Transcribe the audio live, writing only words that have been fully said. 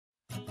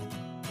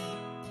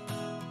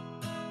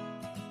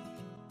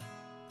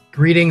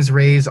Greetings,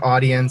 Ray's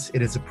audience.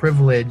 It is a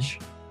privilege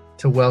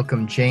to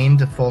welcome Jane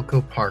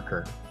DeFalco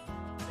Parker,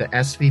 the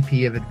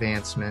SVP of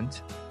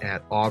Advancement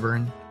at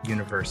Auburn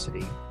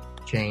University.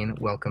 Jane,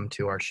 welcome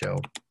to our show.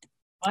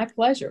 My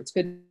pleasure. It's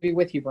good to be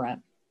with you,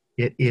 Brent.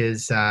 It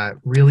is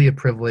really a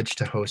privilege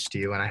to host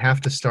you. And I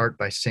have to start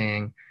by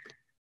saying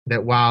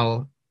that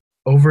while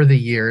over the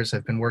years,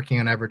 I've been working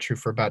on Evertrue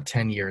for about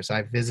 10 years,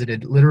 I've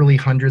visited literally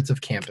hundreds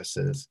of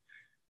campuses.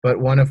 But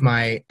one of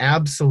my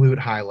absolute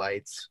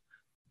highlights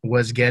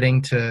was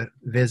getting to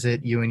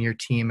visit you and your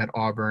team at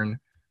Auburn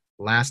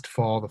last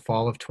fall, the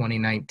fall of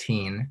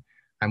 2019.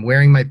 I'm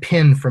wearing my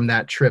pin from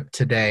that trip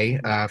today,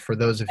 for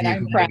those of you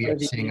who maybe are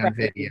seeing on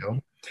video.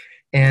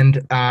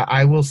 And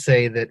I will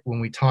say that when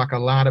we talk a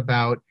lot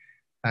about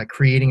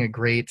creating a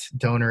great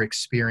donor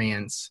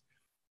experience,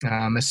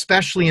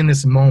 especially in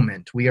this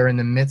moment, we are in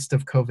the midst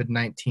of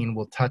COVID-19.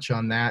 We'll touch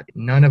on that.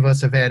 None of us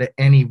have had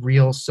any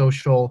real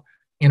social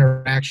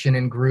interaction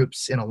in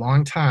groups in a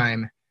long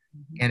time.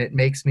 And it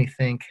makes me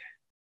think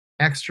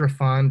extra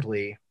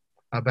fondly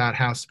about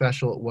how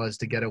special it was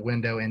to get a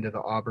window into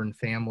the Auburn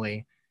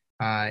family.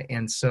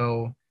 And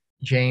so,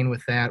 Jane,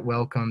 with that,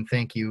 welcome.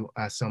 Thank you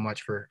so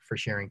much for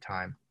sharing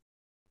time.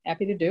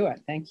 Happy to do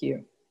it. Thank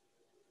you.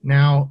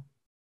 Now,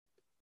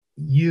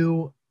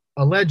 you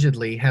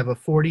allegedly have a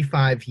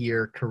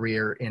 45-year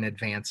career in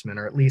advancement,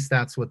 or at least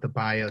that's what the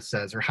bio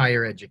says, or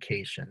higher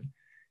education.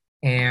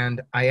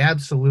 And I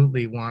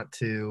absolutely want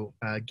to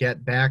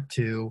get back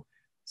to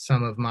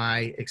some of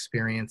my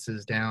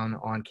experiences down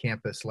on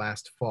campus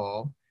last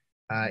fall,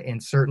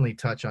 and certainly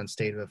touch on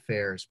state of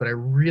affairs. But I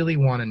really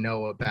want to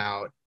know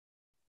about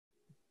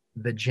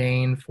the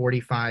Jane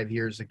 45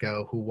 years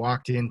ago who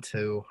walked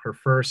into her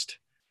first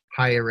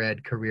higher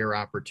ed career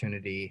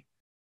opportunity.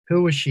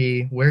 Who was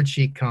she? Where'd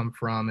she come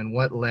from? And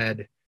what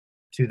led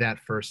to that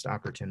first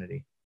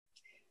opportunity?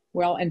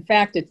 Well, in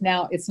fact, it's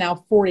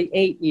now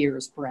 48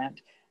 years,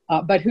 Brent.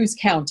 But who's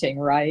counting,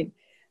 right?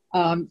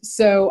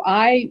 So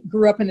I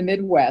grew up in the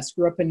Midwest,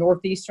 grew up in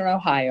northeastern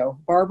Ohio,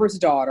 Barbara's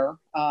daughter,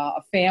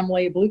 a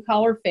family, a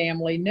blue-collar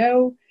family,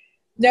 no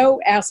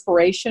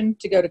aspiration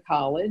to go to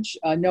college,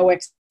 no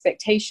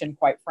expectation,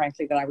 quite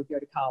frankly, that I would go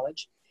to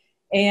college.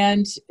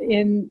 And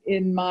in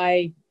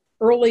my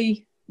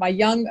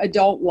young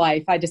adult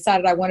life, I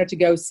decided I wanted to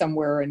go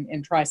somewhere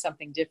and try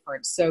something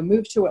different. So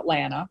moved to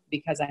Atlanta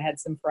because I had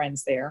some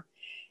friends there,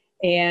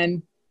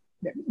 and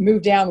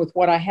moved down with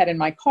what I had in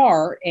my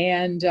car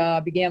and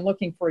began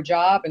looking for a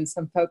job. And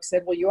some folks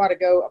said, well, you ought to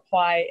go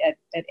apply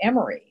at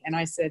Emory. And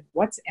I said,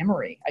 what's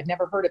Emory? I'd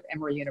never heard of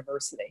Emory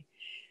University.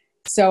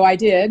 So I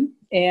did.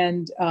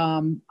 And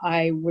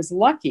I was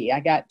lucky. I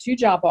got 2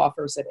 job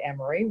offers at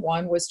Emory.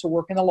 One was to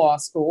work in the law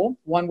school.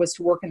 One was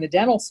to work in the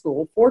dental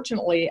school.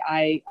 Fortunately,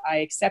 I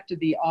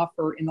accepted the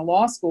offer in the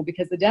law school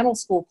because the dental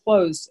school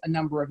closed a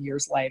number of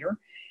years later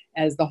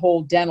as the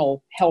whole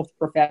dental health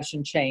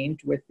profession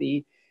changed with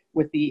the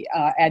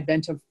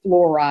advent of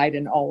fluoride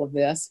and all of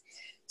this.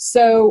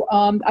 So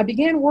I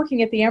began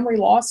working at the Emory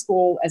Law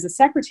School as a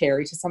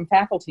secretary to some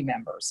faculty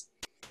members.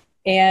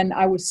 And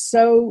I was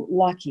so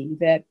lucky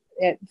that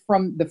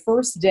from the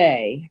first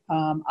day,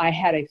 I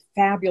had a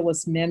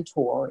fabulous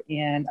mentor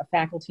in a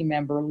faculty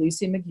member,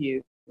 Lucy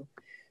McGue,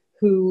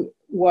 who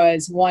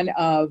was one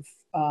of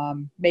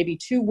maybe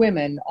 2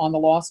 women on the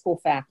law school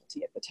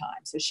faculty at the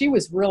time. So she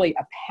was really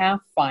a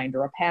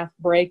pathfinder, a path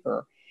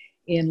breaker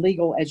in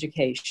legal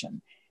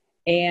education.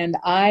 And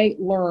I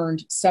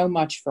learned so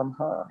much from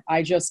her.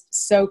 I just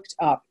soaked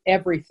up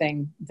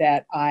everything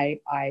that I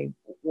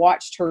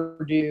watched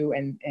her do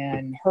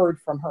and heard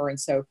from her and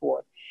so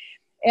forth.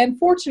 And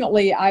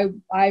fortunately,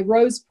 I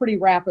rose pretty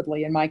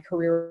rapidly in my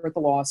career at the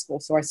law school.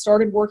 So I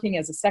started working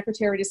as a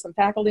secretary to some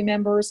faculty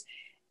members.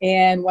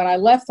 And when I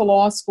left the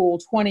law school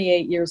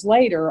 28 years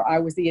later, I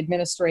was the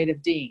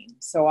administrative dean.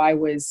 So I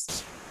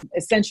was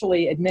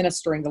essentially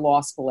administering the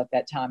law school at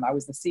that time. I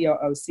was the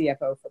COO,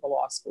 CFO for the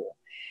law school.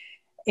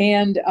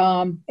 And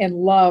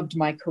loved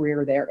my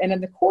career there. And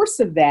in the course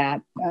of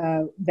that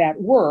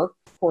work,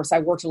 of course, I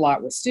worked a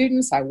lot with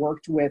students. I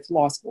worked with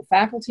law school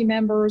faculty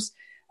members,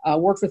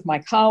 worked with my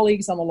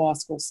colleagues on the law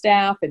school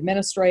staff,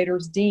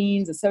 administrators,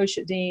 deans,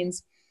 associate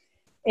deans.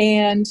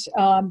 And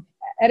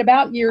at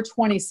about year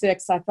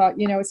 26, I thought,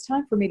 it's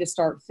time for me to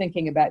start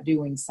thinking about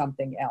doing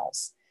something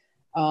else.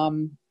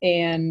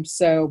 And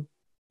so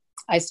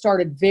I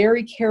started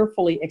very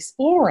carefully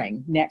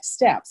exploring next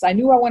steps. I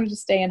knew I wanted to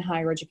stay in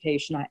higher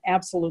education. I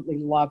absolutely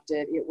loved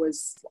it.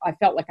 I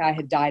felt like I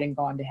had died and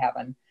gone to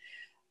heaven.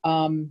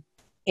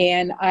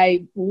 And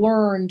I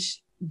learned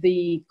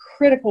the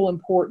critical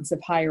importance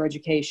of higher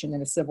education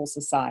in a civil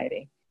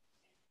society.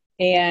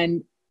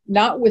 And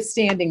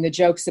notwithstanding the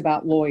jokes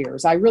about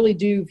lawyers, I really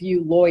do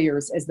view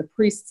lawyers as the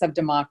priests of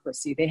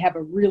democracy. They have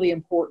a really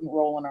important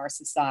role in our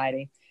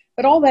society.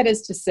 But all that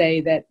is to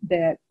say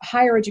that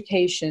higher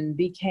education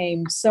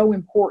became so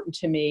important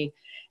to me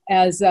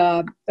as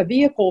a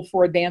vehicle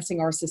for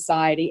advancing our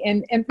society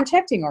and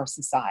protecting our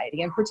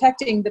society and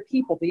protecting the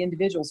people, the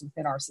individuals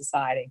within our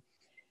society.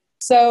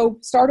 So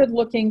started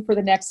looking for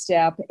the next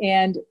step,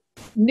 and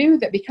knew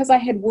that because I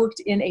had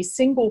worked in a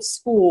single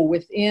school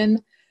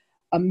within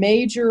a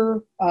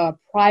major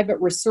private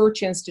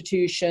research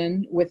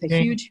institution with a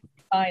Jane, huge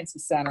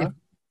sciences center.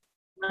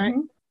 can I,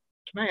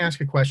 can I ask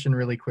a question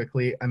really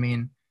quickly? I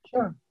mean,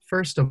 Sure.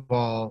 first of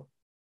all,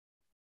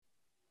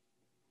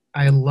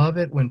 I love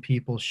it when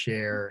people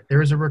share.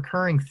 There is a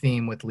recurring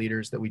theme with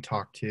leaders that we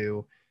talk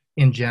to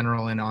in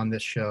general and on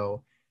this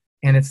show,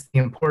 and it's the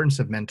importance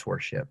of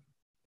mentorship.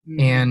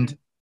 And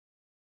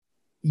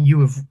you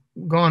have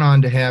gone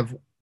on to have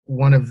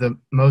one of the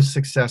most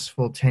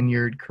successful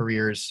tenured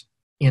careers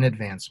in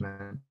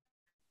advancement.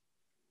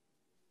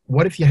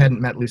 What if you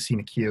hadn't met Lucy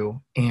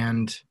McHugh?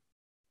 And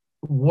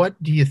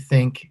what do you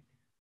think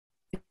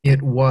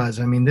it was?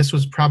 I mean, this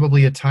was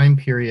probably a time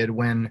period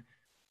when,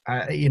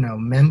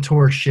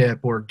 mentorship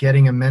or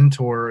getting a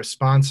mentor or a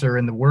sponsor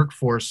in the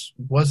workforce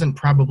wasn't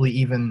probably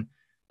even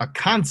a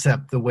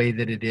concept the way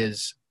that it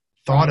is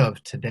thought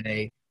of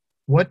today.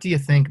 What do you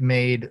think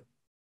made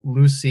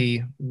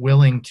Lucy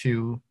willing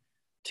to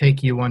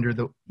take you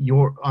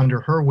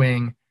under her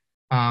wing?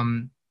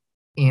 And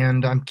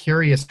I'm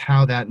curious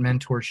how that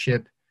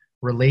mentorship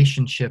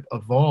relationship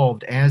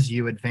evolved as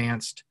you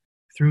advanced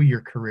through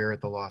your career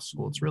at the law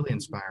school. It's really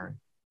inspiring.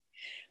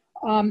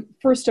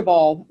 First of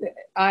all,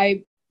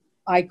 I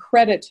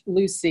credit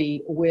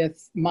Lucy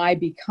with my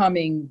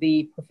becoming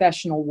the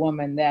professional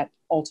woman that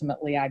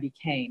ultimately I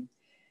became.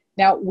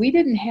 Now, we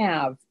didn't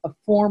have a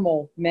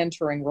formal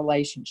mentoring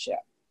relationship.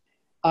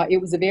 It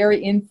was a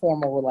very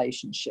informal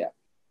relationship.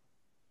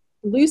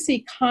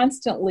 Lucy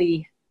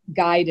constantly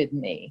guided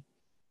me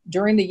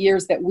during the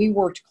years that we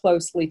worked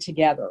closely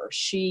together.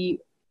 She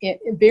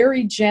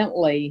very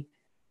gently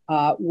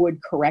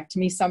would correct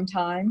me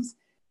sometimes.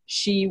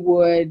 She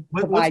would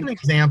provide... What's an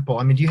example?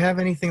 I mean, do you have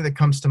anything that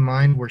comes to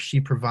mind where she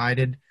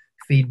provided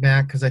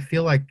feedback? Because I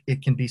feel like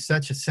it can be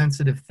such a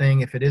sensitive thing.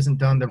 If it isn't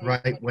done the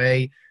right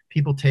way,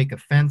 people take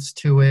offense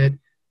to it.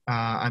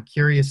 I'm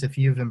curious if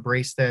you've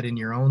embraced that in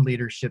your own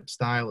leadership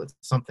style. It's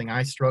something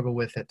I struggle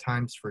with at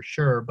times for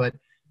sure. But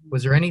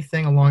was there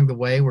anything along the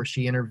way where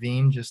she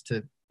intervened just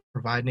to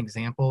provide an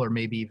example, or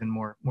maybe even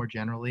more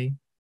generally?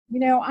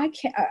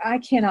 I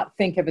cannot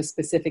think of a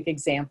specific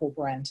example,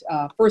 Brent.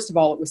 First of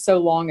all, it was so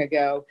long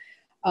ago.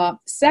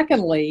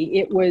 Secondly,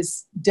 it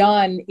was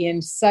done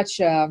in such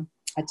a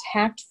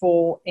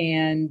tactful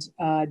and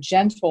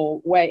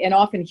gentle way, and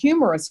often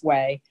humorous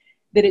way,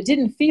 that it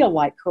didn't feel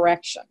like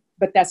correction.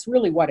 But that's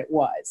really what it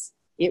was.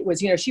 It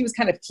was, she was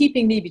kind of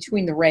keeping me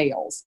between the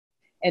rails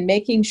and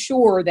making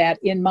sure that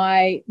in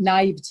my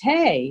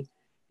naivete,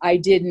 I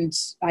didn't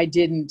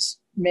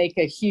make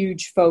a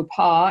huge faux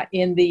pas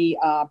in the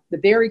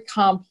very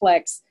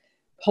complex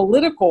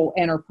political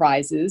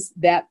enterprises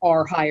that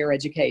are higher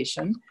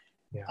education.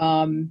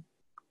 Yeah.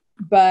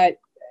 But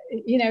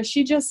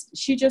she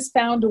just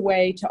found a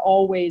way to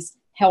always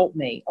help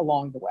me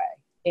along the way,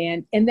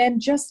 and then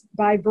just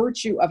by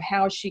virtue of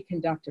how she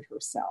conducted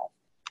herself,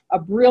 a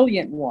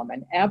brilliant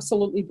woman,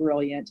 absolutely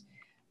brilliant,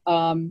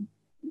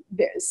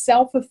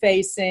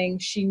 self-effacing.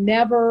 She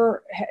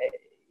never.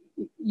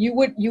 You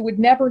would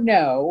never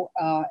know.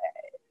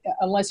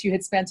 Unless you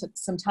had spent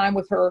some time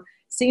with her,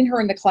 seen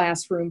her in the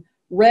classroom,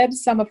 read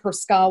some of her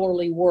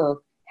scholarly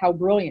work, how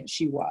brilliant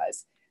she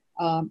was.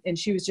 And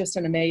she was just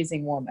an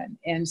amazing woman.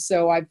 And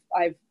so I've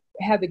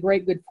had the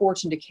great good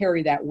fortune to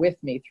carry that with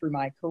me through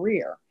my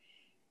career.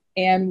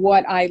 And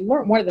what I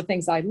learned, one of the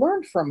things I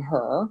learned from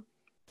her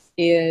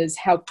is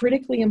how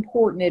critically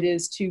important it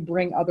is to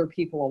bring other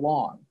people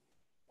along.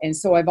 And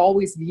so I've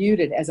always viewed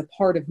it as a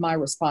part of my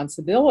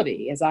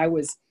responsibility as I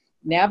was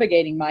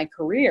navigating my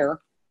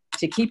career,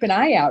 to keep an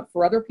eye out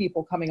for other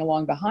people coming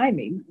along behind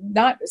me.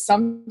 Not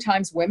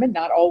sometimes women,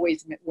 not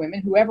always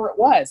women, whoever it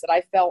was that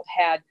I felt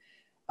had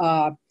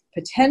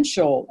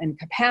potential and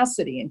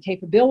capacity and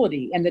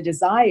capability and the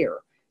desire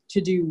to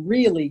do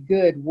really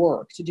good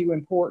work, to do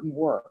important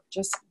work.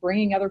 Just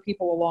bringing other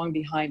people along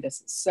behind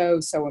us is so,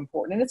 so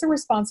important. And it's a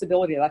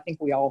responsibility that I think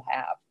we all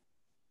have.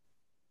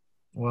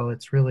 Well,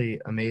 it's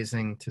really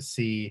amazing to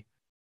see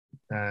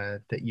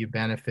that you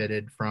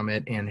benefited from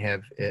it and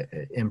have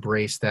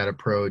embraced that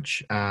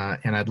approach.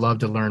 And I'd love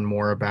to learn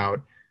more about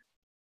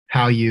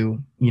how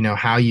you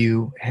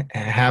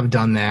have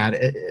done that,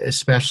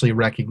 especially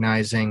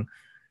recognizing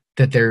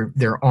that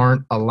there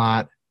aren't a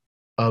lot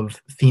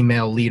of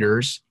female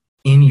leaders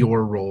in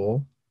your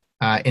role,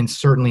 and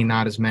certainly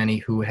not as many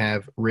who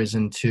have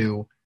risen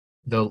to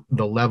the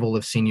level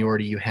of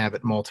seniority you have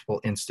at multiple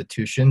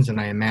institutions.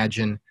 And I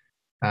imagine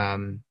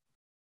there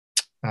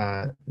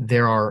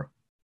are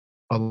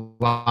a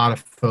lot of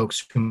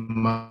folks who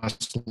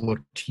must look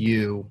to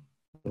you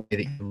the way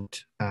that you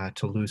looked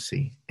to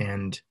Lucy,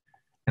 and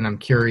I'm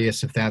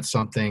curious if that's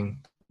something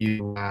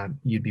you'd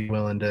be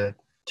willing to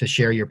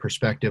share your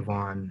perspective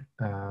on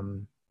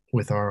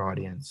with our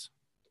audience.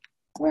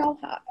 Well,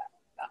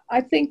 I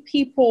think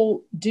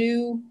people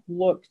do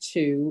look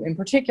to, in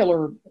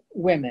particular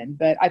women,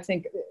 but I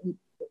think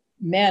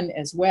men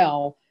as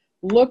well,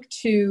 look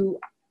to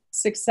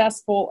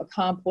successful,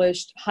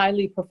 accomplished,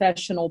 highly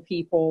professional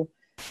people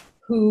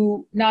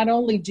who not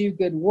only do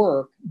good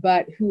work,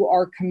 but who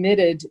are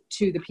committed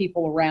to the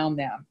people around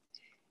them.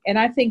 And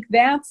I think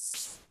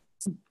that's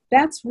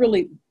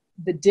really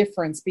the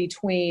difference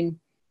between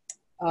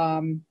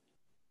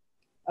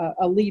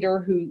a leader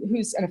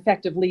who's an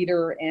effective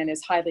leader and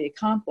is highly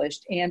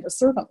accomplished and a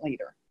servant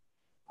leader.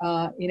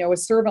 A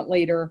servant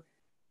leader,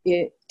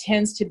 it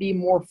tends to be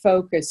more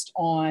focused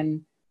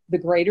on the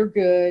greater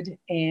good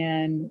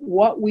and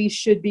what we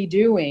should be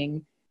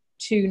doing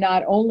to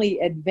not only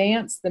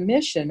advance the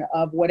mission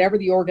of whatever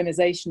the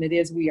organization it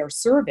is we are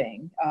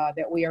serving,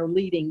 that we are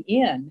leading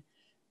in,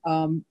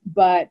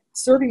 but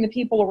serving the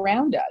people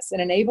around us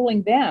and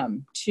enabling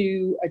them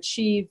to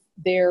achieve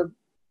their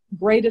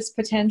greatest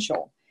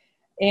potential.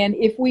 And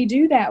if we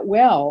do that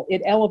well,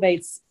 it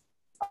elevates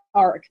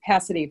our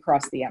capacity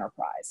across the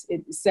enterprise.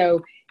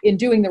 So in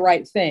doing the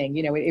right thing,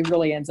 it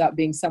really ends up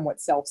being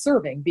somewhat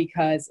self-serving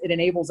because it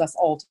enables us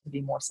all to be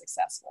more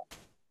successful.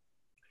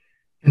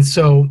 And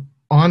so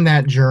on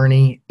that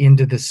journey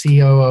into the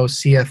COO,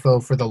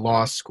 CFO for the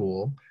law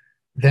school,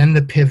 then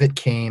the pivot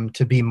came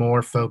to be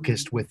more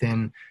focused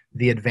within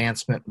the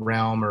advancement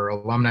realm or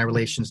alumni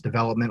relations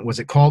development. Was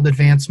it called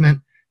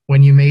advancement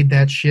when you made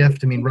that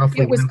shift? I mean,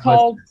 roughly.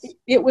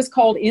 It was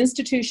called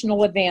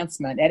institutional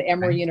advancement at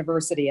Emory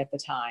University at the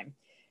time.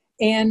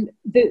 And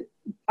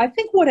I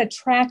think what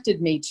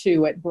attracted me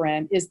to it,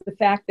 Brent, is the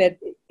fact that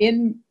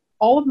in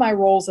all of my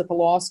roles at the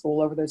law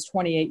school over those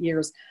 28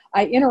 years,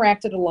 I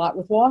interacted a lot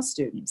with law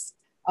students.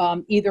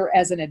 Either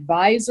as an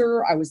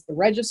advisor, I was the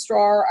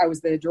registrar, I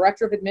was the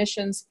director of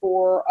admissions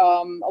for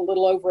a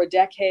little over a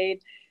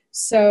decade.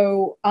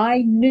 So I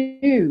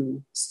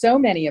knew so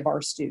many of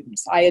our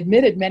students. I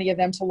admitted many of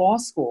them to law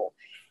school.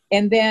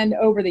 And then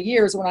over the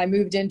years, when I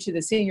moved into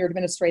the senior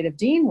administrative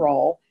dean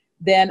role,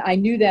 then I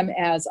knew them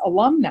as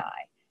alumni.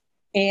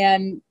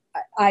 And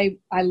I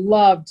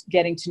loved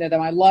getting to know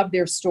them. I loved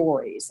their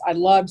stories. I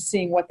loved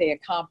seeing what they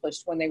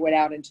accomplished when they went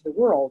out into the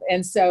world.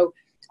 And so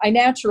I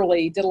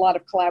naturally did a lot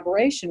of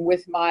collaboration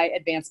with my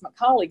advancement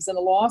colleagues in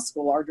the law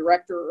school, our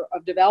director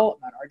of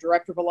development, our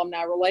director of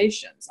alumni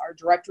relations, our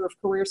director of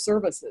career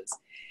services,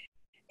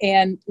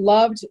 and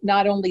loved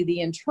not only the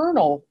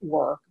internal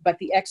work, but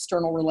the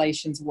external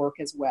relations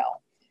work as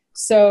well.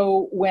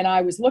 So when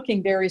I was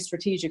looking very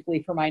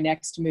strategically for my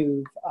next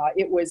move,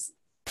 it was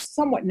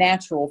somewhat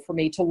natural for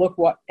me to look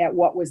at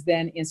what was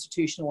then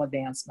institutional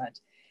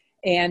advancement.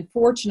 And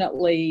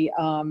fortunately,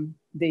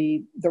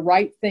 the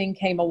right thing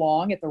came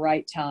along at the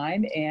right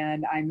time,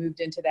 and I moved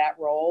into that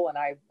role, and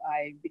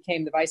I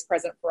became the vice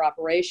president for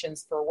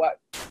operations for what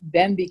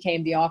then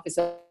became the Office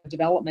of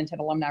Development and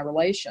Alumni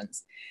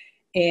Relations,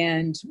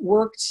 and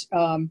worked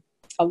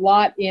a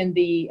lot in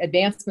the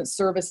advancement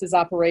services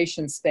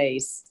operations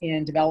space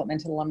in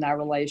development and alumni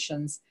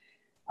relations,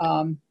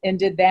 and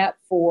did that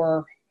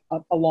for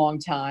a long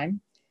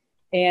time.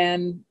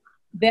 And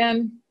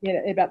then,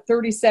 about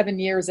 37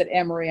 years at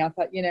Emory, I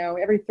thought,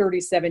 every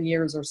 37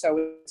 years or so,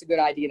 it's a good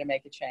idea to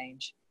make a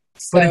change.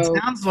 But it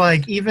sounds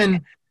like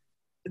even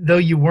though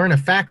you weren't a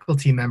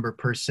faculty member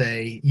per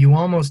se, you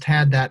almost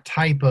had that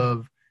type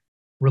of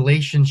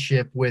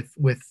relationship with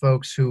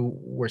folks who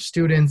were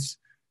students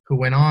who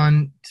went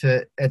on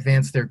to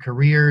advance their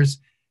careers.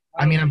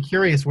 I mean, I'm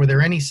curious, were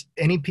there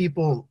any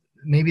people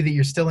maybe that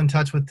you're still in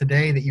touch with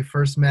today that you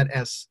first met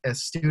as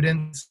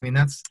students? I mean,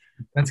 that's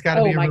got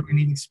to be a really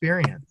neat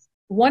experience.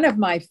 One of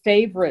my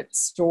favorite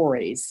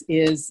stories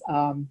is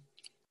a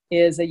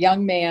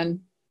young man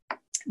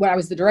when I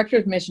was the director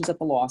of admissions at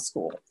the law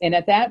school. And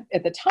at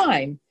the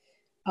time,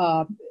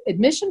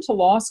 admission to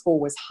law school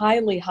was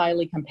highly,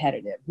 highly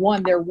competitive.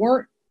 One, there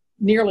weren't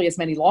nearly as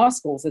many law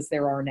schools as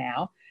there are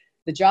now.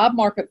 The job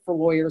market for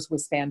lawyers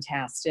was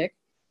fantastic.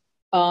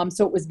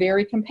 So it was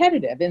very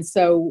competitive. And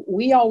so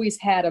we always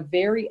had a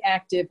very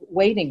active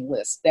waiting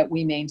list that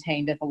we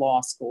maintained at the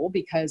law school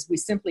because we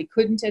simply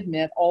couldn't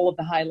admit all of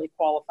the highly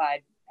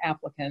qualified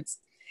applicants.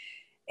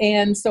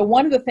 And so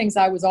one of the things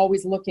I was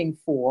always looking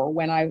for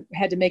when I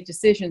had to make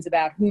decisions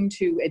about whom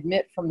to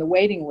admit from the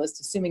waiting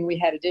list, assuming we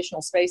had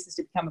additional spaces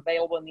to become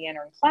available in the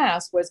entering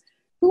class, was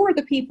who are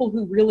the people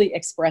who really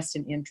expressed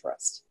an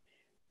interest?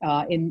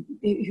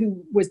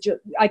 Who was just,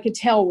 I could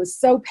tell, was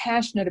so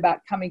passionate about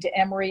coming to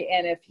Emory,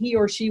 and if he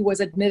or she was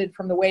admitted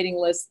from the waiting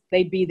list,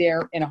 they'd be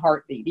there in a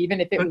heartbeat,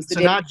 even if it was. So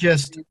not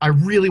just, I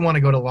really want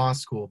to go to law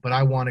school, but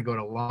I want to go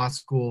to law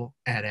school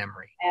at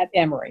Emory. At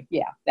Emory,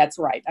 yeah, that's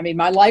right. I mean,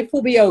 my life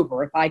will be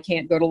over if I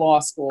can't go to law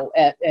school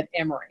at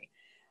Emory.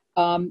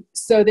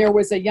 So there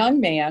was a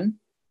young man.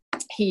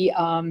 He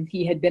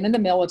had been in the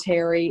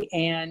military,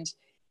 and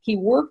he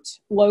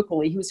worked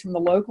locally. He was from the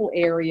local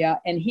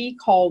area, and he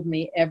called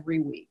me every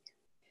week.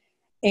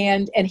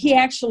 And he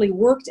actually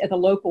worked at the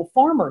local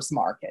farmers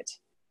market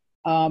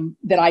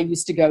that I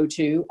used to go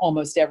to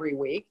almost every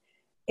week.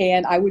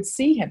 And I would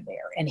see him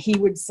there, and he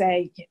would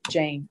say,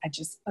 Jane,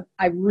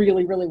 I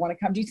really, really want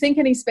to come. Do you think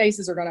any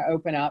spaces are going to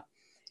open up?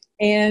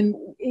 And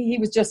he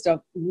was just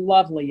a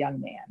lovely young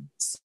man.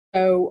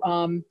 So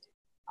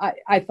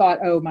I thought,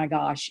 oh my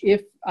gosh,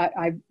 if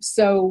I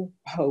so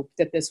hope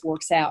that this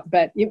works out.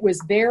 But it was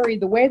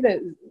the way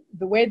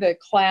the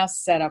class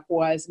setup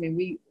was. I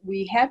mean,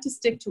 we had to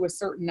stick to a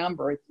certain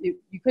number.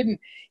 You couldn't,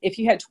 if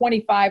you had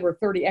 25 or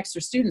 30 extra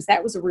students,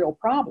 that was a real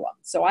problem.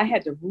 So I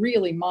had to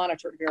really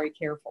monitor it very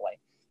carefully.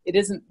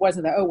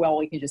 Wasn't that, oh well,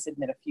 we can just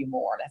admit a few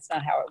more. That's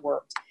not how it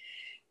worked.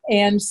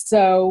 And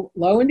so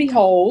lo and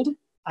behold,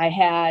 I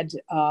had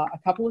a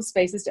couple of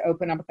spaces to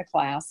open up at the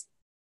class.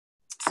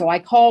 So I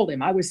called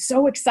him. I was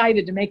so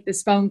excited to make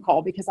this phone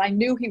call because I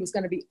knew he was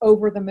going to be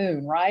over the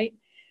moon, right?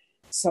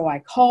 So I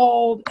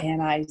called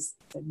and I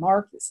said,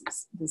 Mark,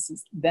 this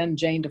is then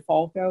Jane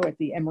DeFalco at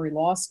the Emory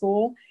Law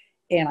School,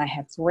 and I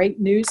have great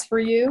news for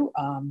you.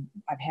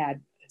 I've had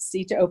a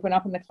seat to open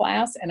up in the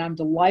class, and I'm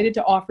delighted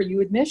to offer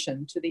you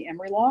admission to the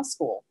Emory Law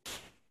School.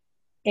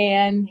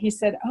 And he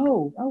said,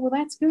 oh, well,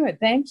 that's good.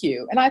 Thank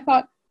you. And I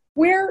thought,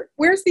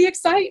 where's the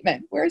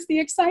excitement? Where's the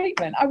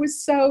excitement? I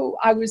was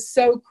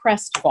so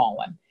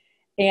crestfallen.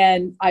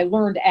 And I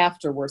learned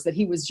afterwards that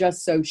he was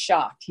just so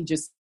shocked. He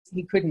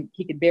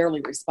could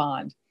barely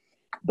respond.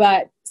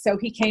 But so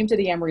he came to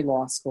the Emory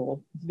Law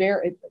School,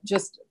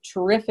 just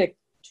terrific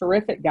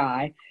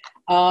guy.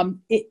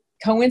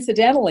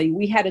 Coincidentally,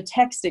 we had a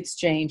text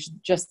exchange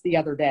just the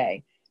other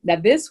day. Now,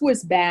 this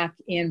was back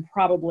in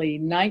probably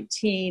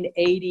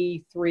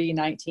 1983,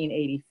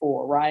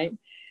 1984, right?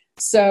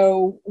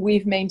 So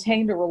we've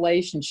maintained a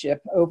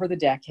relationship over the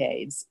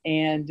decades.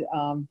 And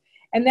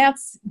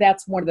that's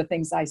one of the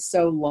things I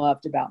so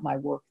loved about my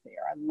work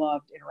there. I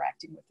loved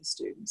interacting with the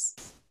students.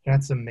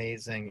 That's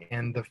amazing.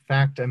 And the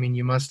fact, I mean,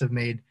 you must have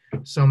made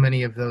so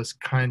many of those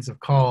kinds of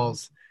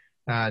calls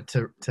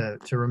to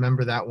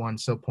remember that one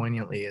so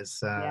poignantly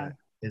is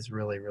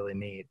really, really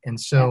neat. And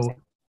so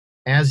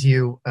as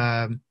you,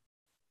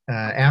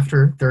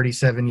 after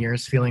 37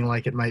 years, feeling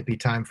like it might be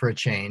time for a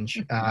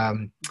change,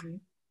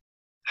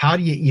 how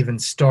do you even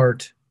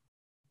start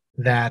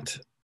that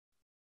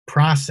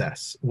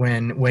process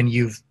when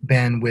you've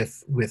been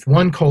with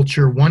one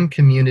culture, one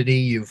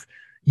community,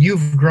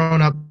 you've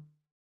grown up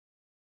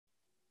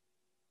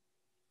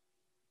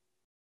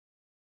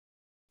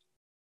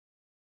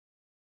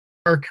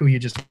who you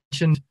just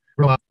mentioned,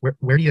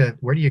 where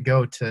do you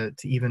go to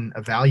even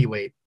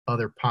evaluate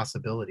other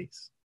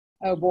possibilities?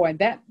 Oh boy,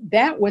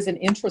 that was an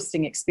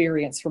interesting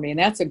experience for me. And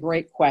that's a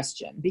great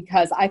question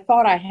because I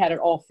thought I had it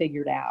all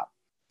figured out.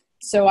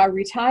 So I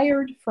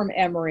retired from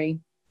Emory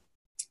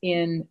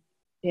in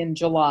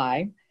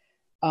July.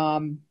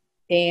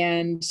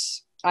 And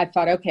I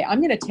thought, okay,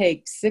 I'm going to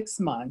take 6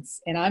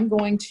 months and I'm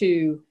going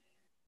to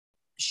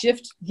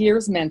shift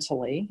gears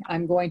mentally.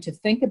 I'm going to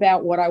think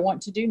about what I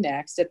want to do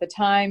next. At the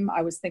time,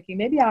 I was thinking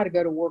maybe I ought to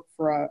go to work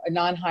for a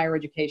non-higher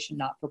education,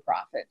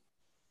 not-for-profit.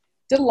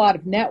 Did a lot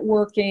of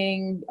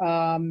networking.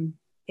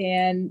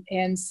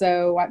 And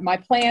so my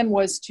plan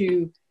was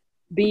to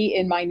be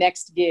in my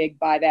next gig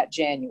by that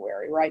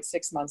January, right?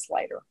 6 months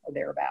later or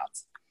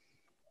thereabouts.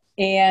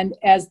 And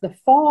as the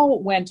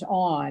fall went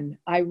on,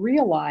 I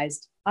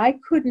realized I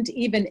couldn't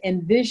even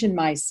envision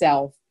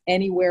myself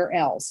anywhere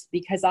else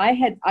because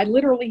I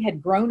literally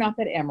had grown up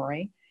at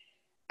Emory.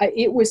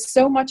 It was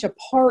so much a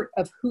part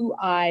of who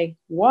I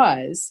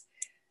was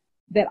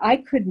that I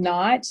couldn't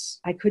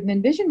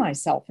envision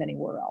myself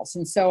anywhere else.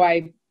 And so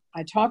I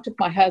talked with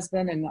my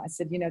husband and I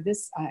said,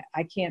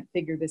 I can't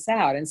figure this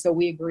out. And so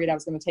we agreed I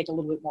was going to take a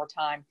little bit more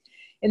time.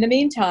 In the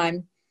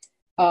meantime,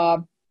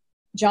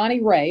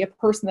 Johnny Ray, a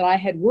person that I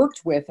had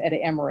worked with at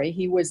Emory,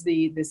 he was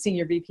the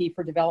senior VP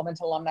for Development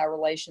and Alumni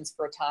Relations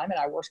for a time, and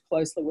I worked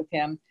closely with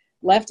him,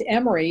 left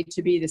Emory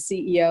to be the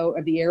CEO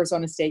of the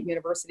Arizona State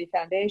University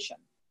Foundation.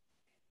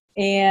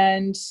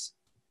 And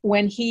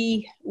when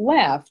he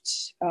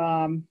left,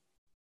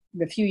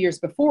 a few years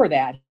before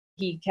that,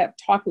 he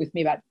kept talking with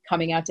me about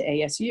coming out to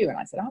ASU. And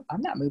I said,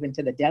 I'm not moving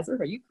to the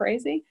desert. Are you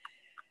crazy?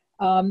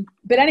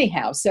 But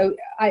anyhow, so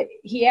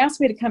he asked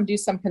me to come do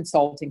some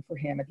consulting for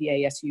him at the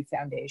ASU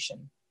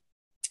Foundation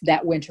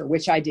that winter,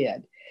 which I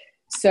did.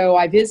 So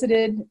I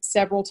visited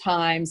several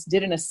times,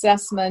 did an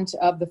assessment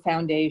of the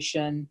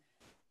foundation,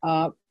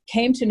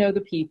 came to know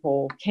the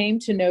people, came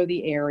to know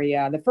the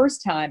area. The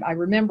first time, I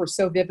remember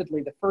so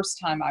vividly, the first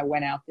time I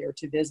went out there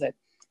to visit,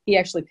 he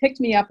actually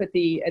picked me up at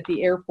the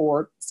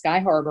airport, Sky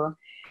Harbor,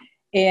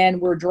 and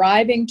we're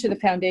driving to the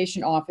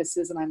foundation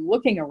offices, and I'm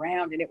looking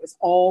around, and it was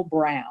all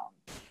brown.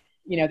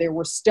 There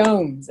were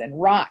stones and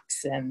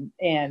rocks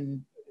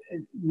and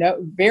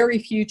very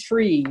few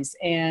trees.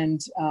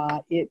 And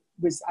I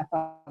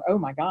thought, oh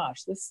my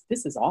gosh, this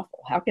is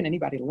awful. How can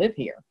anybody live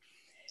here?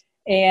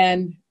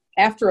 And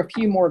after a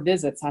few more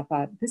visits, I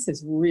thought, this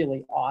is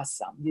really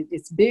awesome.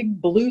 It's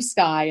big blue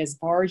sky as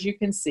far as you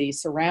can see,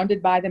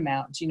 surrounded by the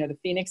mountains. The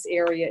Phoenix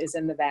area is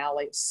in the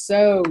valley. It's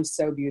so,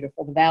 so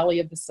beautiful, the Valley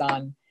of the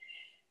Sun.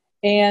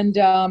 And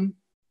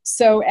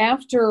so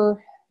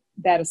after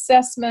that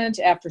assessment,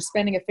 after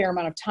spending a fair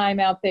amount of time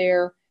out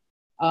there,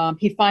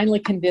 he finally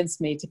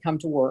convinced me to come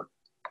to work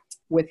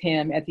with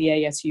him at the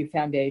ASU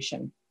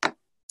Foundation.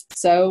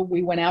 So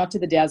we went out to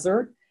the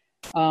desert.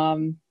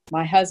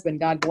 my husband,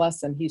 God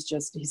bless him, he's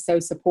so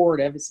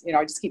supportive.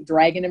 I just keep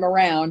dragging him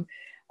around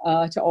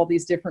to all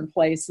these different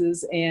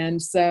places.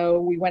 And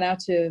so we went out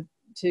to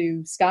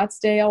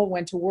Scottsdale,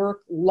 went to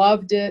work,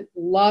 loved it,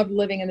 loved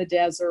living in the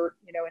desert.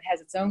 It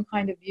has its own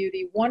kind of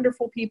beauty,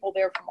 wonderful people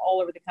there from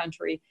all over the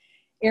country.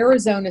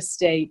 Arizona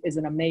State is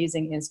an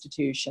amazing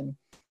institution.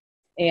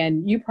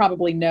 And you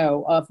probably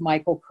know of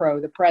Michael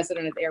Crow, the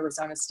president of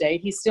Arizona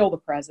State. He's still the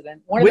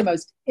president, one of the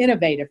most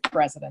innovative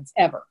presidents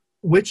ever.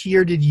 Which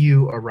year did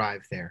you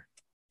arrive there?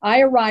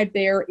 I arrived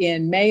there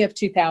in May of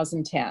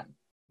 2010.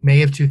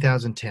 May of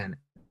 2010.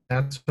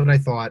 That's what I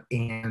thought.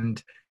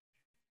 And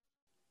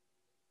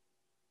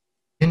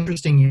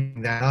interesting you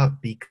bring that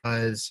up,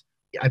 because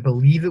I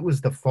believe it was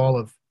the fall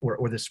of,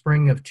 or the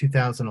spring of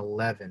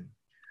 2011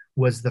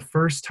 was the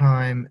first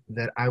time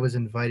that I was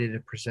invited to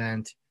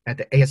present at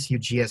the ASU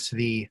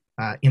GSV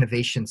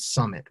Innovation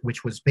Summit,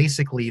 which was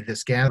basically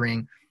this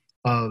gathering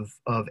of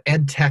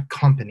ed tech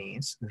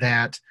companies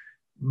that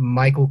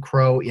Michael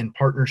Crow, in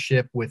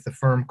partnership with the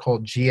firm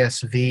called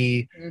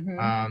GSV,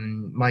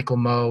 Michael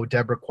Moe,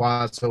 Deborah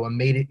Quazzo,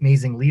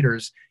 amazing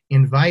leaders,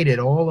 invited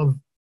all of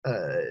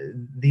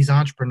these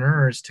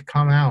entrepreneurs to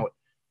come out.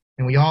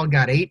 And we all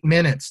got 8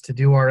 minutes to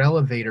do our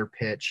elevator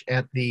pitch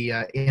at the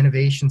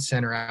Innovation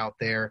Center out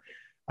there.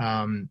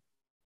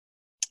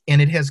 And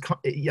it has,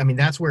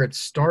 that's where it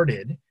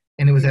started.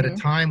 And it was at a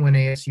time when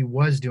ASU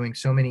was doing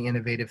so many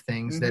innovative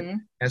things that,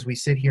 as we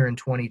sit here in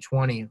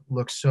 2020,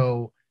 look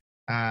so,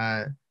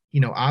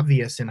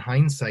 obvious in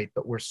hindsight,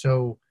 but we're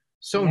so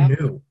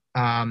new.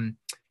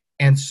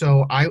 And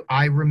so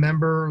I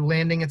remember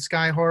landing at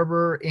Sky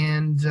Harbor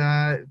and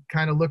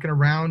kind of looking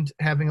around,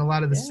 having a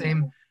lot of the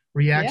same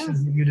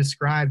reactions that you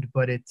described,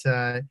 but it's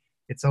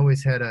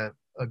always had a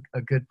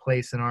good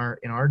place in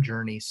our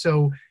journey.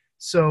 So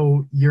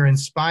you're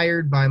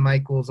inspired by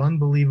Michael's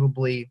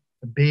unbelievably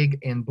big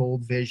and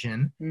bold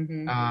vision,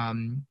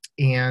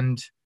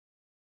 and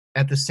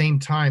at the same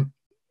time,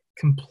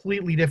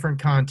 completely different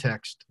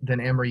context than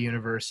Emory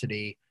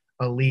University,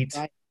 elite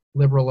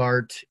liberal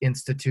art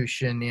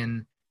institution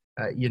in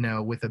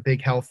with a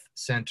big health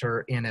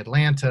center in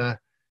Atlanta.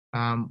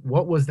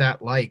 What was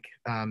that like?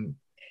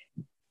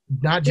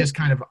 Not just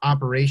kind of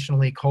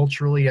operationally,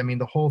 culturally.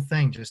 The whole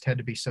thing just had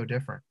to be so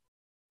different.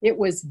 It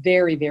was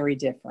very, very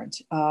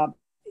different,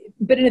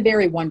 but in a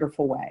very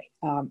wonderful way.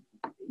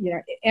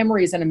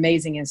 Emory is an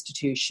amazing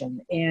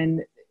institution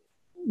and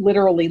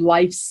literally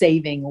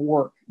life-saving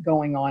work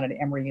going on at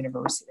Emory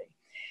University.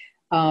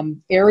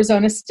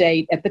 Arizona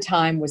State at the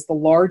time was the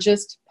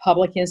largest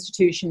public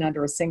institution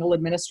under a single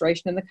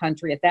administration in the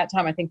country. At that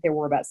time, I think there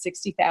were about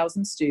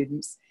 60,000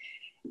 students.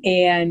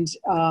 And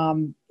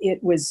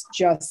it was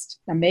just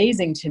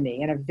amazing to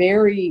me, and a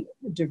very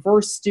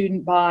diverse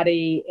student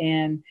body.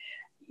 And,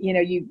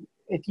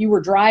 if you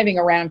were driving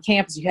around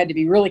campus, you had to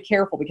be really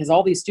careful because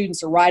all these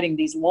students are riding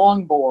these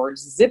longboards,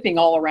 zipping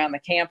all around the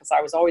campus.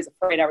 I was always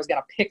afraid I was going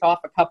to pick off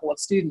a couple of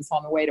students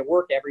on the way to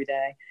work every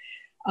day.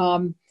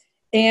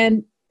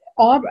 And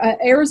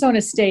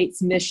Arizona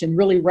State's mission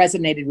really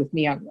resonated with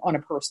me on a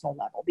personal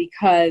level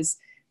because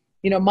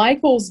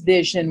Michael's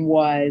vision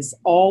was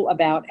all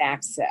about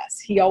access.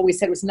 He always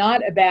said it was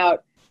not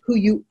about who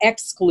you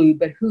exclude,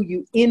 but who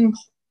you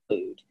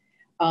include.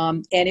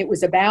 And it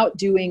was about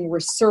doing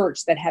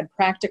research that had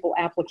practical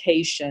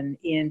application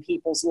in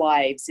people's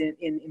lives,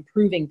 in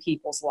improving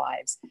people's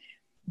lives.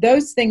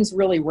 Those things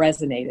really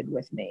resonated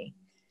with me.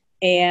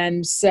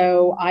 And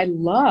so I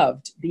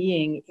loved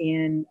being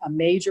in a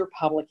major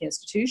public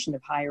institution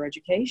of higher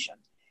education.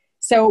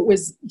 So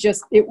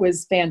it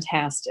was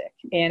fantastic.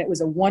 And it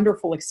was a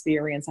wonderful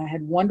experience. I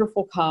had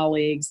wonderful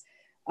colleagues,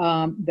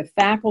 the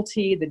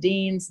faculty, the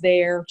deans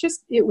there,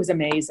 it was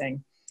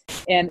amazing.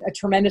 And a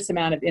tremendous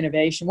amount of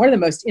innovation. One of the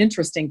most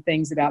interesting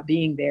things about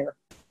being there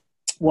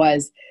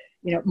was,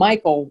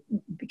 Michael,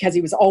 because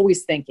he was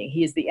always thinking,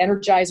 he is the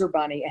Energizer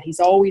Bunny, and he's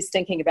always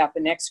thinking about the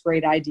next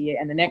great idea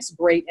and the next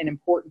great and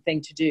important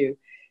thing to do.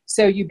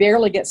 So you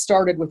barely get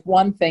started with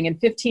one thing, and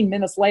 15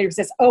 minutes later he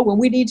says, oh, well,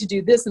 we need to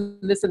do this and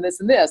this and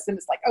this and this. And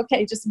it's like,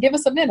 okay, just give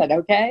us a minute,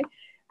 okay?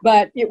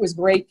 But it was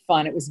great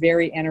fun. It was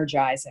very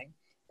energizing.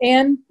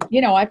 And,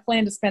 I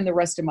plan to spend the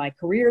rest of my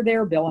career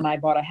there. Bill and I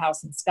bought a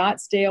house in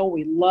Scottsdale.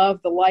 We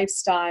love the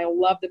lifestyle,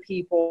 love the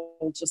people,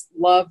 just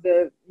love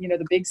the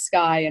big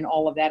sky and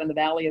all of that in the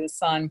Valley of the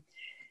Sun.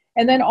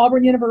 And then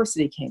Auburn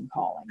University came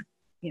calling,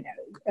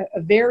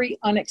 a very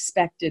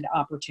unexpected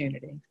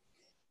opportunity.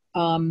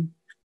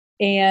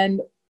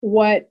 And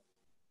what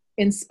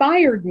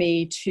inspired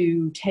me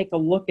to take a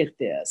look at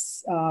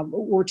this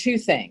were two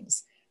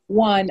things.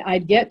 One,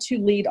 I'd get to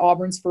lead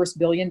Auburn's first $1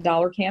 billion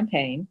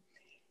campaign.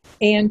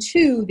 And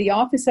two, the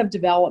Office of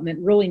Development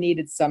really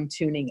needed some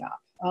tuning up.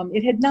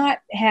 It had not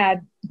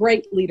had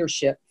great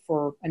leadership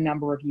for a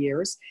number of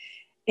years,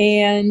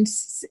 and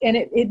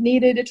it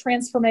needed a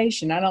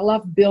transformation. And I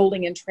love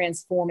building and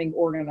transforming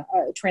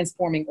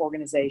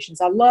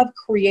organizations. I love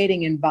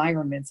creating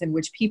environments in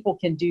which people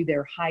can do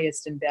their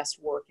highest and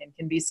best work and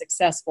can be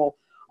successful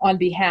on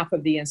behalf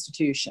of the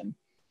institution.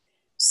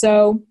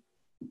 So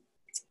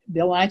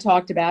Bill and I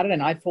talked about it,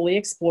 and I fully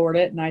explored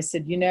it. And I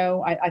said,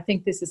 I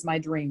think this is my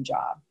dream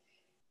job.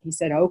 He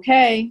said,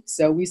 okay.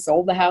 So we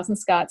sold the house in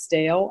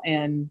Scottsdale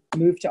and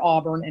moved to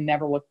Auburn and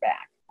never looked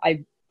back.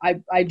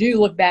 I do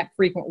look back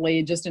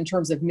frequently just in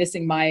terms of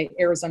missing my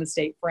Arizona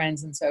State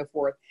friends and so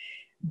forth.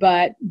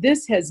 But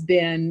this has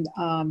been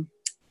an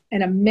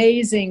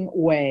amazing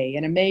way,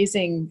 an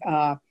amazing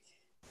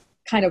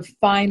kind of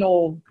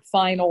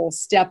final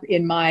step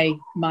in my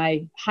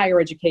higher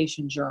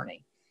education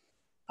journey.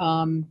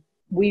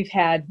 We've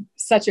had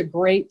such a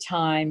great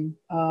time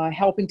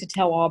helping to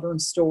tell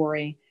Auburn's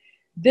story.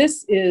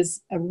 This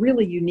is a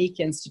really unique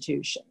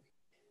institution.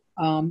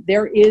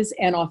 There is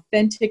an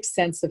authentic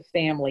sense of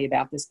family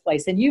about this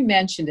place. And you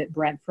mentioned it,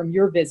 Brent, from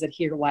your visit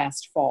here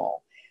last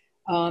fall.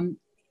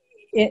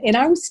 And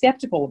I was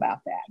skeptical about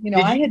that.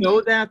 Did you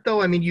know that,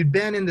 though? I mean, you'd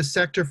been in the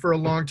sector for a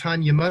long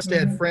time. You must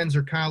have had friends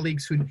or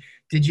colleagues who,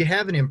 did you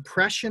have an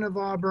impression of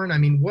Auburn? I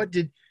mean, what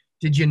did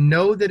you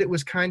know that it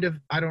was kind of,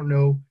 I don't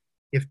know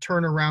if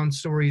turnaround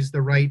story is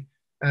the right,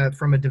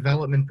 from a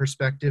development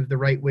perspective, the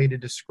right way to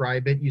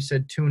describe it? You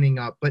said tuning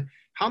up, but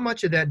how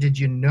much of that did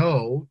you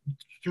know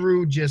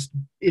through just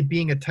it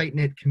being a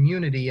tight-knit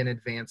community and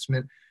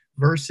advancement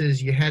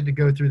versus you had to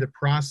go through the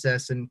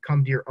process and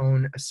come to your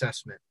own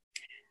assessment?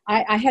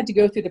 I had to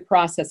go through the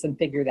process and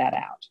figure that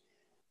out.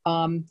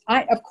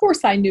 Of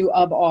course, I knew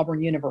of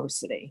Auburn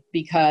University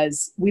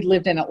because we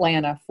lived in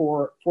Atlanta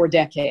for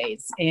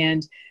decades.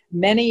 And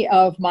many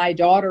of my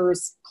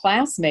daughter's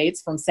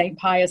classmates from St.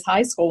 Pius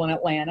High School in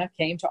Atlanta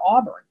came to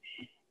Auburn.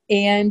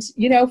 And,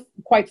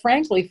 quite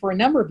frankly, for a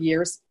number of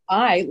years,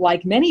 I,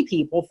 like many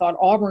people, thought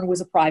Auburn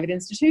was a private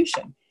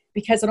institution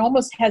because it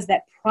almost has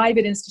that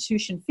private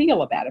institution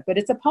feel about it. But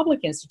it's a public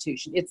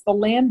institution. It's the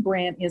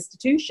land-grant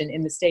institution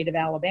in the state of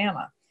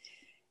Alabama.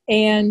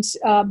 And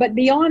but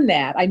beyond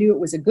that, I knew it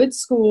was a good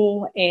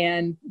school,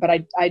 but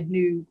I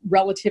knew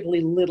relatively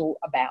little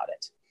about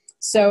it.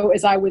 So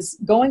as I was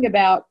going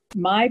about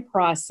my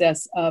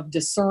process of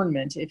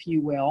discernment, if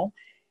you will,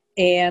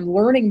 and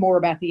learning more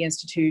about the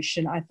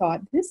institution, I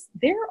thought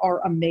there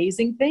are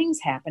amazing things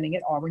happening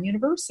at Auburn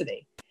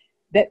University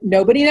that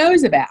nobody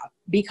knows about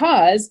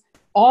because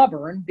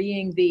Auburn,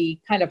 being the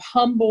kind of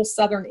humble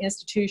Southern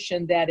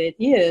institution that it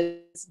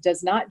is,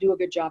 does not do a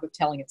good job of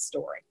telling its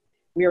story.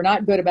 We are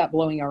not good about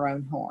blowing our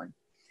own horn.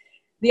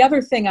 The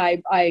other thing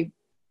I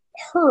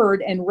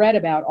heard and read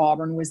about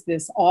Auburn was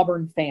this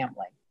Auburn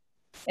family.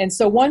 And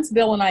so once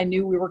Bill and I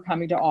knew we were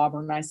coming to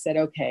Auburn, I said,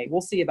 okay, we'll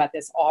see about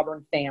this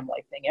Auburn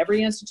family thing.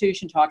 Every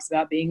institution talks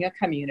about being a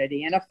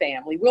community and a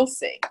family. We'll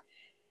see.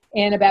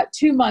 And about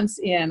 2 months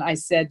in, I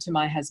said to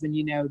my husband,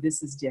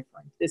 this is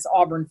different. This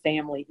Auburn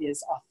family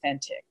is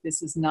authentic.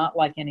 This is not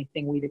like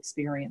anything we've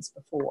experienced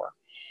before.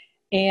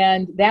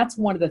 And that's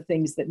one of the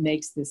things that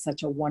makes this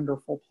such a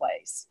wonderful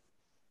place.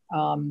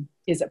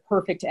 Is it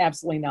perfect?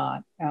 Absolutely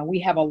not. We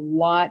have a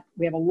lot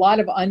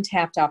of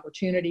untapped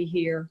opportunity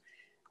here,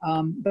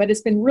 but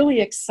it's been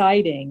really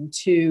exciting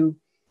to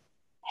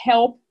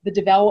help the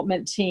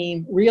development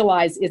team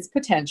realize its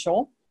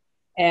potential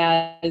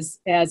as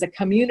a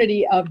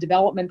community of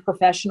development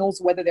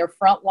professionals, whether they're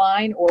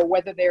frontline or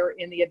whether they're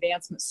in the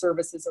advancement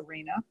services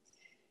arena.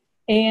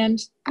 And,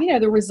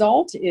 the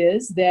result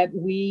is that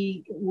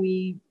we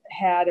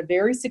had a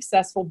very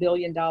successful $1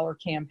 billion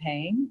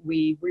campaign.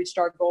 We reached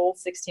our goal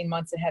 16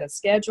 months ahead of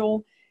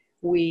schedule.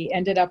 We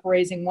ended up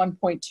raising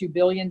 $1.2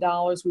 billion.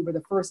 We were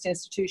the first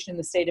institution in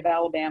the state of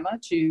Alabama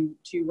to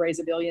raise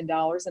 $1 billion in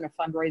a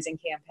fundraising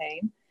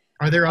campaign.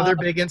 Are there other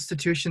big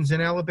institutions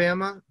in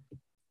Alabama?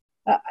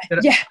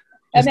 Yeah.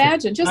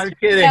 Imagine just I'm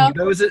kidding.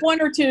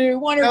 one or two.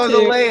 That was a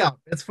layup.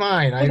 It's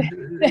fine.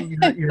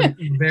 You're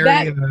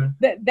very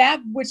that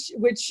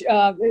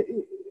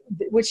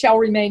which shall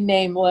remain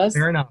nameless.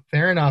 Fair enough.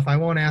 I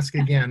won't ask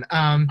again.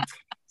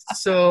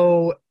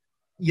 So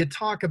you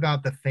talk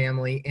about the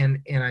family,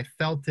 and I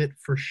felt it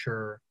for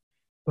sure.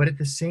 But at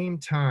the same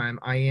time,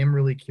 I am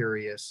really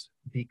curious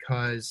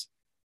because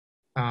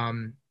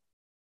one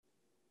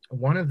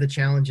of the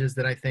challenges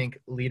that I think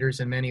leaders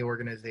in many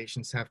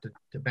organizations have to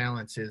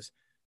balance is,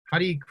 how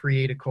do you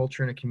create a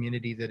culture and a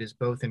community that is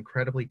both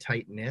incredibly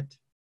tight-knit,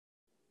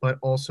 but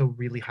also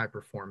really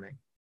high-performing?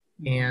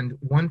 And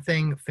one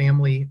thing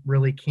family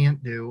really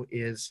can't do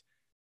is,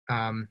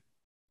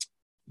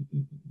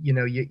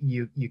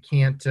 you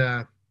can't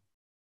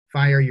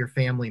fire your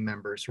family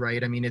members,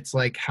 right? I mean, it's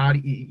like, how do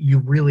you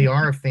really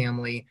are a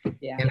family?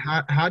 Yeah. And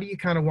how do you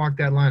kind of walk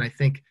that line? I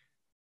think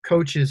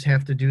coaches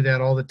have to do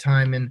that all the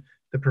time in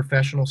the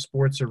professional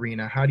sports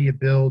arena. How do you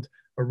build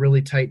a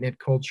really tight-knit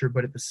culture,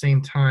 but at the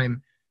same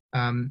time,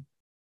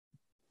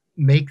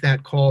 make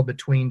that call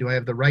between, do I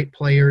have the right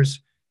players,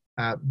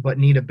 but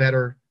need a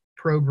better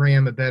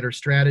program, a better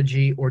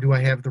strategy, or do I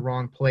have the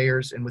wrong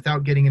players? And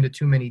without getting into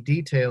too many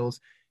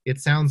details, it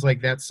sounds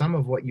like that's some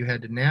of what you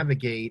had to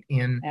navigate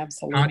in.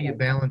 Absolutely. How do you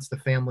balance the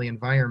family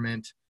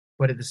environment,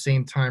 but at the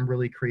same time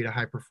really create a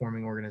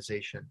high-performing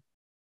organization?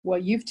 Well,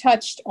 you've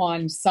touched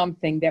on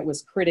something that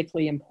was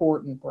critically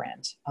important,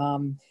 Brent.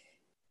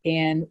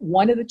 And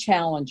one of the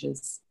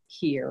challenges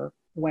here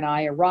when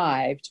I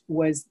arrived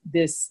was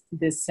this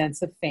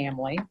sense of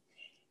family,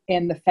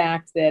 and the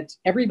fact that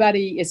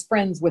everybody is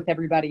friends with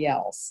everybody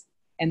else.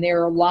 And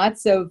there are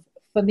lots of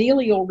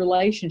familial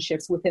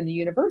relationships within the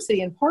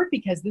university, in part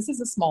because this is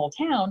a small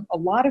town. A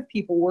lot of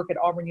people work at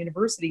Auburn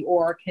University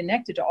or are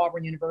connected to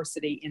Auburn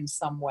University in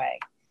some way.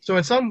 So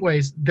in some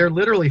ways, they're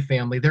literally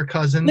family. They're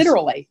cousins.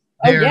 Literally.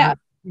 They're yeah.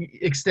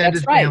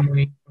 Extended That's right.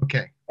 family.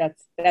 Okay.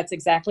 That's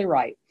exactly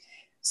right.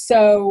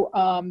 So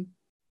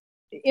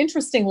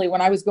interestingly,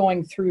 when I was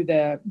going through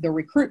the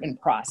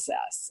recruitment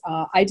process,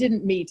 I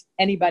didn't meet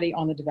anybody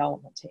on the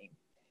development team.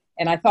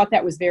 And I thought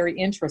that was very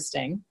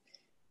interesting.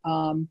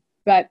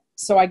 But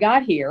so I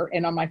got here,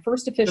 and on my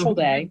first official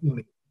day,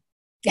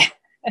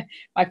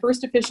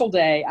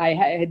 I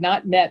had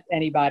not met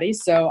anybody.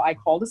 So I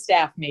called a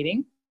staff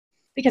meeting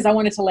because I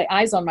wanted to lay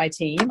eyes on my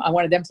team. I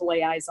wanted them to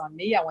lay eyes on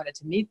me. I wanted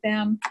to meet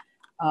them.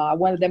 I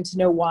wanted them to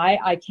know why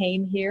I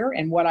came here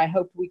and what I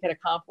hoped we could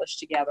accomplish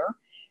together.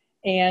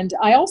 And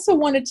I also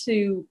wanted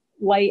to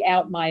lay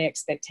out my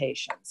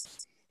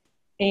expectations.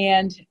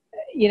 And,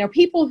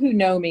 people who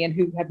know me and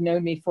who have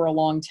known me for a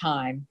long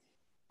time,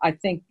 I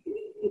think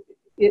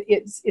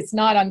it's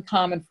not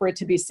uncommon for it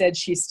to be said,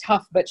 she's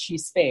tough, but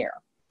she's fair.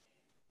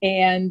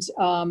 And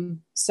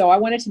so I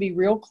wanted to be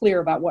real clear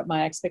about what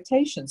my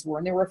expectations were.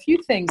 And there were a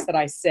few things that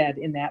I said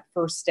in that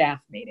first staff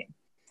meeting.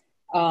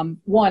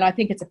 One, I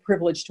think it's a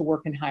privilege to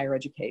work in higher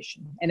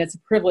education, and it's a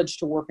privilege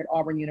to work at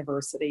Auburn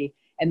University.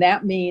 And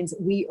that means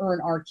we earn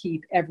our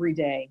keep every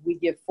day. We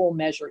give full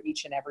measure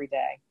each and every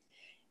day.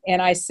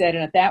 And I said,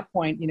 and at that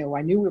point,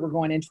 I knew we were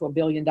going into $1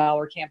 billion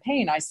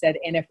campaign. I said,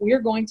 and if we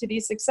are going to be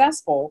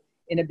successful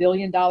in a $1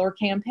 billion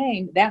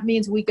campaign, that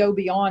means we go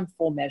beyond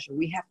full measure.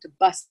 We have to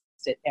bust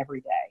it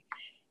every day.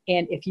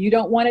 And if you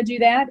don't want to do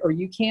that, or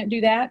you can't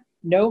do that,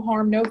 no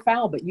harm, no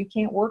foul, but you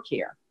can't work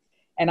here.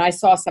 And I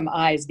saw some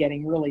eyes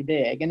getting really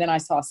big. And then I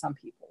saw some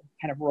people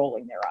kind of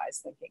rolling their eyes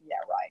thinking, yeah,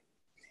 right.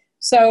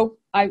 So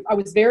I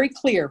was very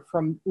clear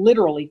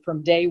literally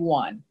from day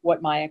one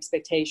what my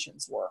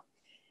expectations were.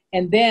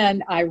 And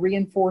then I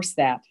reinforced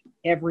that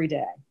every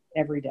day.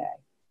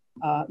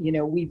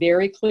 We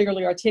very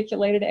clearly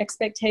articulated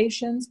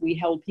expectations. We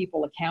held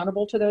people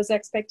accountable to those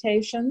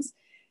expectations.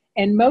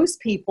 And most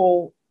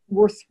people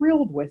were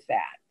thrilled with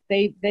that.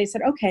 They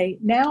said, okay,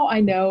 now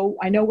I know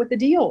what the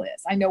deal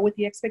is. I know what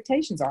the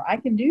expectations are. I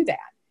can do that.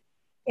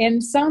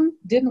 And some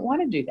didn't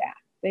want to do that.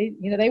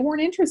 They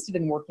weren't interested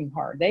in working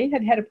hard. They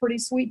had a pretty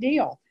sweet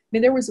deal. I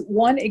mean, there was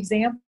one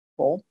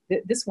example,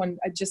 this one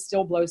just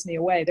still blows me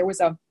away. There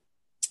was a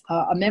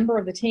member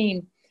of the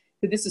team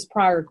who, this is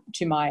prior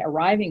to my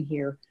arriving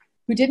here,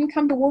 who didn't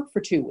come to work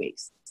for 2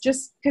 weeks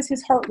just because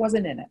his heart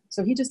wasn't in it.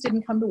 So he just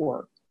didn't come to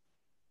work.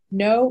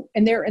 No,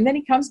 and then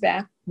he comes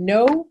back.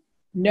 No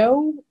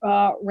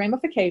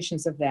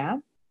ramifications of that.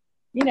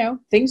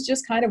 Things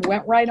just kind of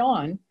went right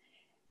on.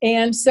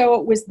 And so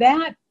it was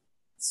that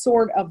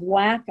sort of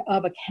lack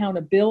of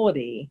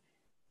accountability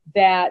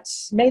that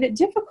made it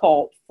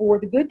difficult for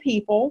the good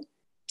people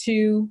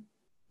to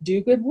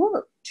do good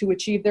work, to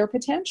achieve their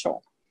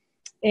potential.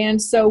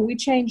 And so we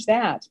changed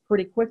that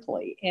pretty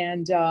quickly.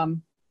 And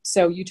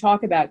so you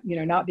talk about,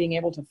 not being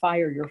able to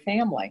fire your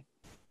family.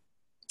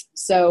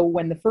 So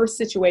when the first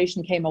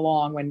situation came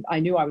along, when I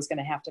knew I was going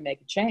to have to make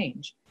a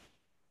change,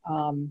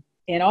 and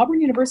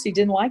Auburn University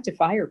didn't like to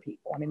fire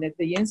people. I mean,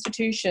 the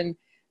institution,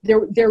 there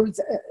was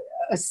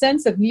a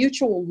sense of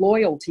mutual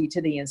loyalty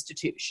to the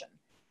institution,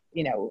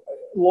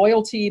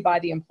 loyalty by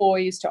the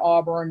employees to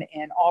Auburn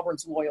and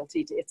Auburn's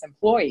loyalty to its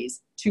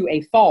employees to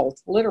a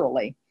fault,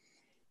 literally.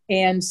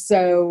 And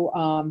so,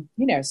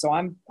 so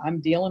I'm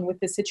dealing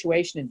with this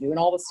situation and doing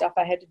all the stuff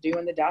I had to do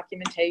in the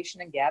documentation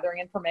and gathering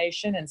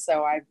information. And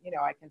so I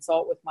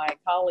consult with my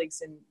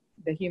colleagues in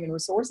the Human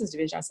Resources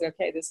Division. I said,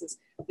 okay, this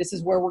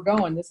is where we're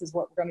going. This is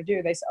what we're going to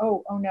do. They said,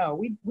 oh no,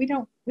 we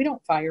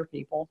don't fire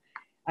people.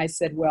 I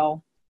said,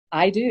 well,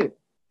 I do.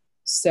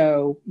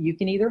 So you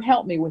can either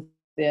help me with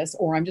this,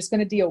 or I'm just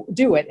going to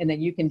do it, and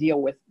then you can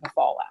deal with the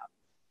fallout.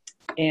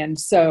 And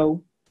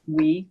so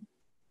we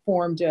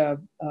formed a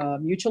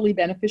mutually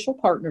beneficial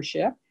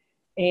partnership,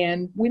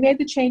 and we made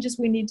the changes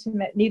we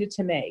needed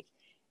to make.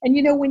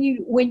 And when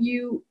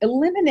you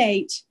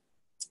eliminate,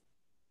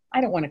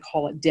 I don't want to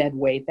call it dead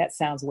weight, that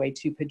sounds way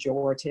too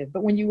pejorative,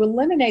 but when you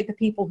eliminate the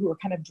people who are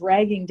kind of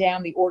dragging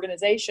down the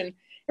organization,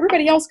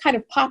 everybody else kind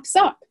of pops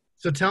up.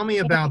 So tell me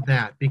about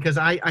that, because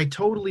I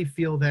totally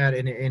feel that,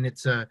 and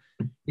it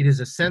is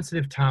a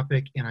sensitive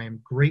topic, and I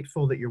am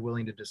grateful that you're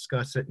willing to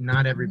discuss it.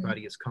 Not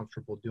everybody is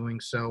comfortable doing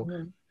so.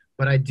 Mm-hmm.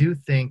 But I do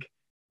think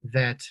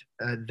that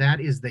that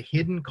is the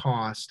hidden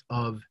cost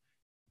of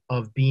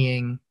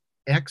being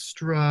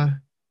extra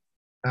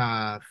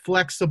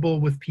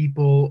flexible with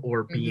people,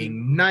 or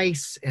being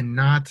nice and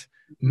not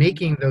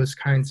making those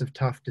kinds of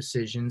tough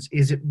decisions,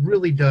 is it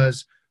really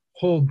does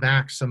hold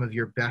back some of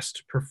your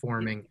best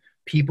performing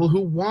people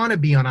who want to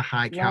be on a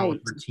high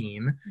caliber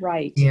team.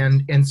 Right.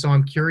 And so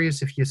I'm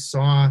curious if you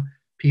saw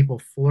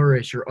people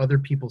flourish or other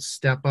people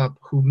step up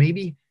who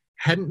maybe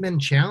hadn't been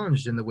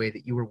challenged in the way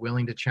that you were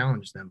willing to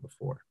challenge them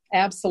before.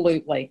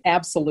 Absolutely.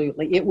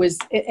 Absolutely. It was,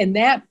 and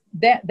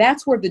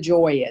that's where the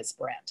joy is,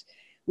 Brent.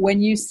 When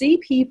you see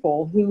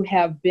people who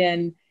have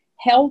been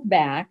held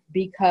back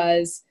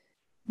because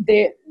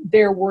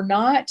there were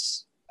not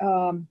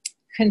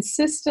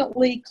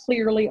consistently,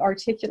 clearly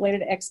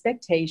articulated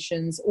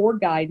expectations or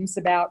guidance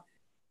about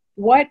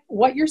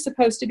what you're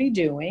supposed to be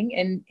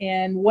doing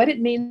and what it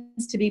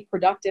means to be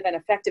productive and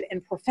effective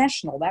and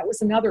professional. That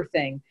was another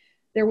thing.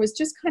 There was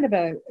just kind of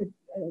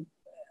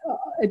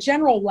a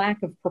general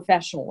lack of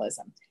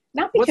professionalism.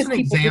 Not because what's an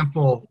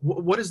example?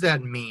 What does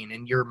that mean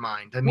in your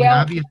mind? I mean, well,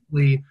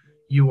 obviously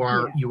you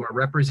are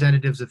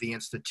representatives of the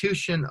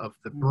institution, of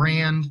the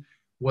brand.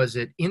 Was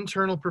it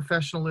internal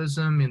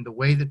professionalism in the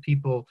way that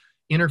people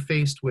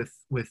interfaced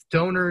with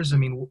donors? I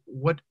mean,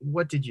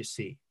 what did you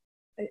see?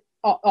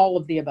 All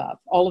of the above.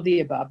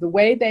 The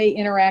way they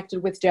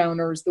interacted with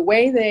donors, the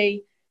way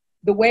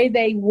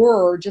they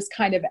were just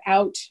kind of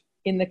out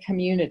in the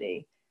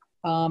community,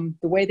 the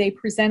way they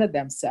presented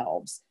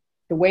themselves,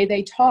 the way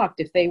they talked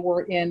if they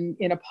were in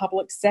a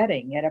public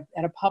setting,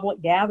 at a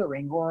public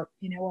gathering, or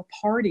a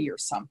party or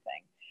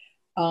something.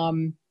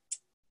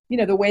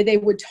 The way they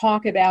would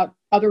talk about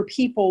other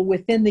people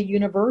within the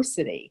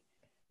university,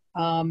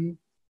 and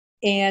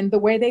the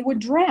way they would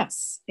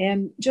dress,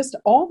 and just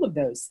all of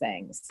those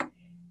things.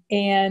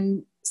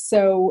 And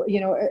so,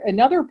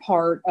 another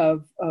part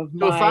of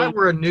my... So if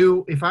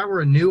I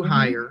were a new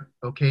hire,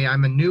 okay,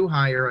 I'm a new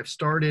hire. I've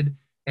started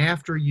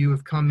after you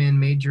have come in,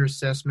 made your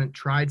assessment,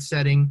 tried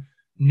setting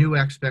new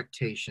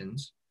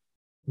expectations.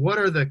 What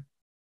are the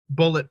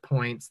bullet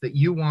points that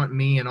you want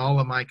me and all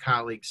of my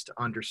colleagues to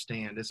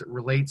understand as it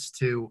relates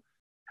to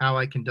how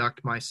I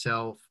conduct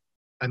myself?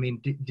 I mean,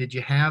 did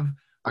you have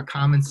a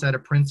common set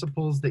of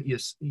principles that you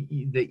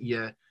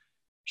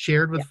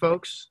shared with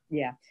folks?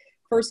 Yeah.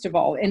 First of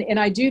all, and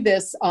I do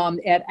this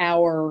at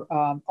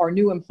our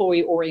new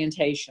employee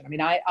orientation. I mean,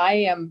 I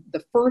am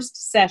the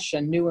first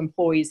session new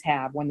employees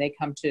have when they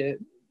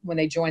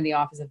join the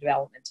Office of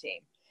Development team.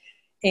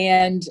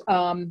 And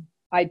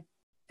I,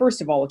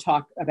 first of all,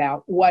 talk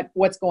about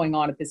what's going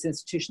on at this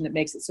institution that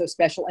makes it so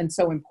special and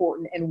so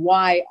important, and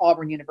why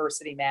Auburn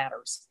University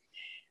matters.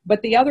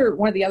 But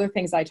one of the other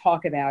things I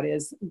talk about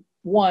is,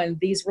 one,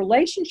 these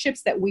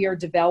relationships that we are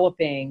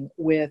developing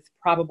with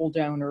probable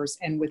donors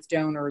and with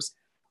donors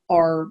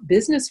are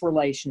business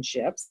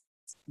relationships.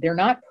 They're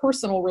not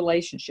personal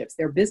relationships.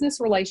 They're business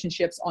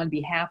relationships on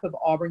behalf of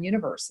Auburn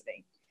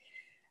University.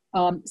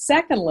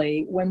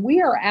 Secondly, when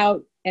we are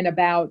out and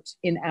about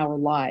in our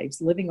lives,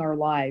 living our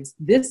lives,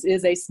 this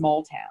is a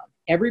small town.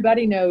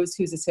 Everybody knows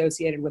who's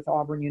associated with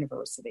Auburn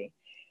University.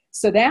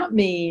 So that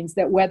means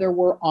that whether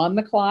we're on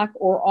the clock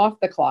or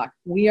off the clock,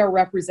 we are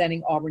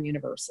representing Auburn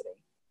University.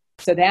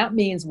 So that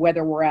means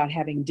whether we're out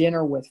having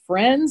dinner with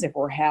friends, if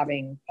we're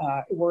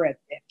at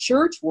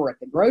church, we're at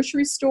the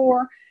grocery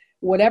store,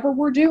 whatever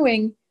we're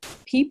doing,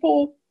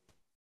 people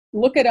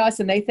look at us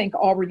and they think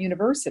Auburn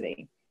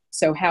University.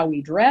 So how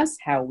we dress,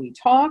 how we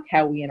talk,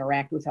 how we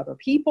interact with other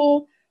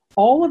people,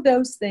 all of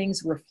those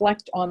things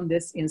reflect on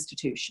this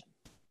institution.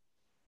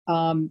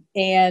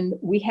 And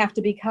we have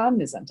to be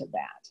cognizant of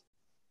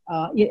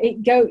that.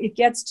 It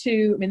gets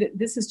to, I mean,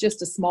 this is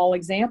just a small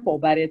example,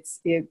 but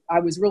I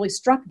was really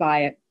struck by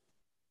it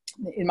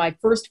in my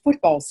first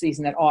football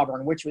season at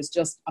Auburn, which was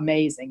just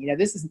amazing.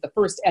 This isn't the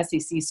first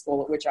SEC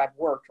school at which I've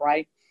worked,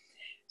 right?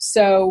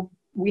 So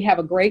we have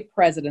a great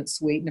president's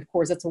suite. And of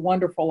course, it's a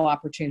wonderful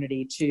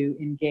opportunity to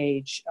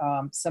engage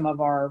some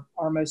of our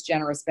most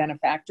generous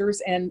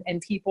benefactors and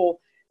people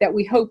that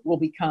we hope will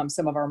become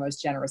some of our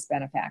most generous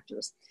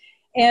benefactors.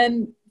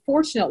 And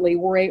fortunately,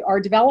 our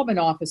development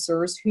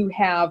officers who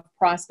have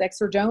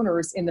prospects or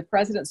donors in the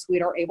president's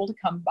suite are able to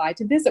come by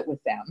to visit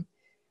with them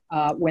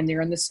when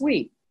they're in the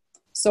suite.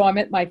 So I'm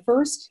at my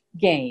first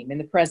game in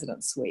the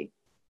president's suite,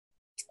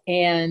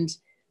 and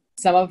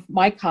some of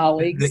my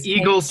colleagues... The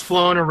eagle's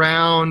flown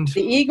around.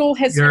 The eagle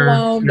has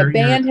flown. The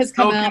band has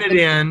come out.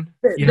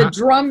 The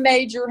drum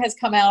major has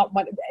come out.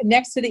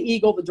 Next to the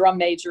eagle, the drum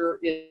major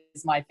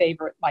is my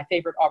favorite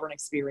Auburn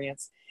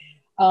experience.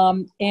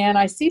 And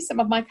I see some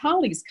of my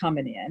colleagues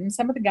coming in.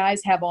 Some of the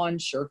guys have on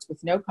shirts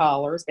with no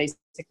collars,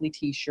 basically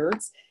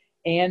T-shirts.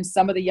 And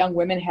some of the young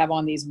women have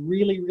on these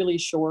really, really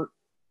short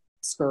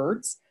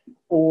skirts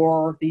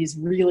or these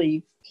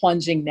really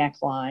plunging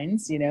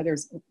necklines.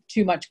 There's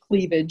too much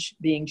cleavage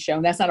being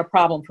shown. That's not a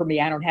problem for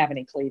me. I don't have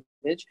any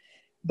cleavage.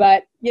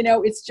 But,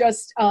 it's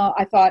just,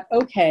 I thought,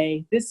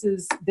 okay, this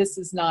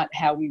is not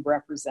how we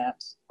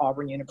represent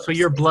Auburn University. So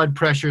your blood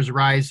pressure's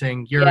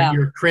rising.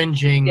 You're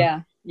cringing.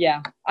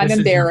 Yeah. I'm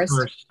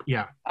embarrassed.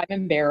 I'm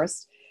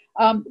embarrassed.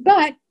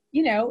 But,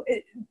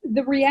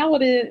 the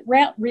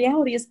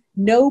reality is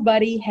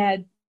nobody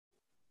had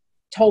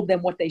told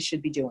them what they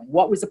should be doing,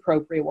 what was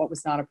appropriate, what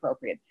was not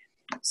appropriate.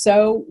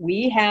 So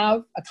we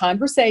have a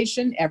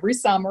conversation every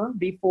summer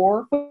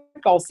before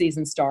football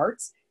season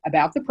starts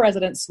about the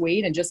President's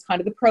Suite and just kind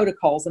of the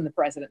protocols in the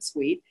President's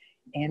Suite.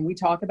 And we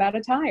talk about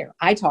attire.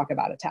 I talk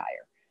about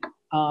attire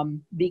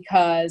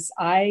because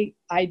I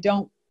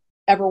don't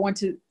ever want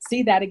to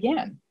see that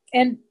again.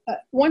 And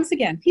once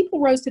again, people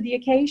rose to the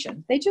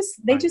occasion. They just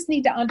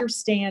need to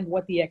understand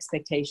what the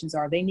expectations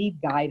are. They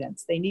need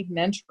guidance. They need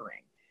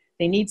mentoring.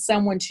 They need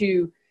someone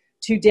to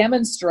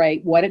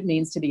demonstrate what it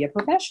means to be a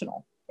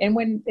professional. And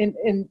when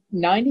in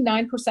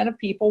 99% of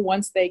people,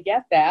 once they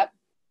get that,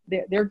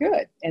 they're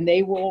good, and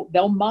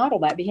they'll model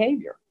that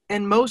behavior.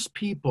 And most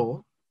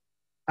people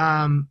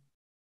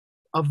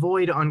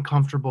avoid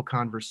uncomfortable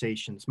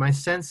conversations. My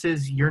sense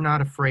is you're not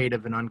afraid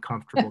of an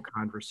uncomfortable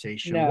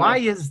conversation. No. Why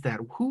is that?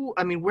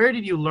 Where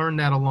did you learn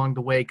that along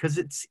the way? Because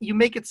you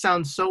make it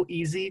sound so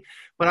easy,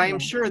 but I am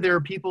sure there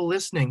are people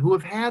listening who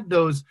have had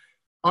those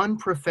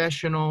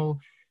unprofessional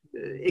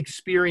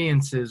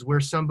experiences where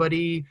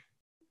somebody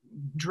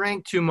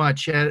drank too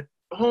much at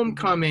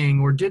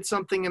homecoming or did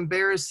something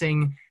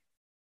embarrassing,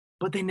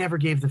 but they never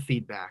gave the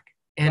feedback.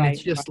 And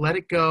it's just let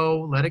it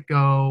go.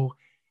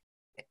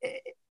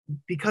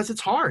 Because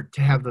it's hard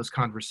to have those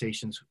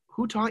conversations.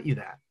 Who taught you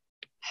that?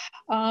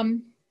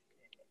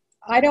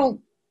 I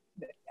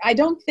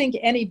don't think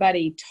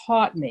anybody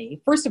taught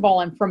me. First of all,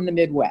 I'm from the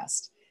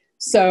Midwest.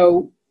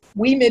 So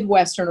we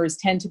Midwesterners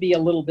tend to be a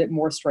little bit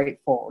more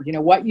straightforward.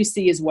 What you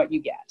see is what you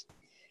get.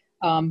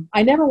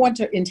 I never want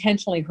to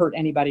intentionally hurt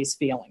anybody's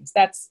feelings.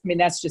 That's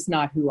just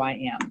not who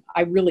I am.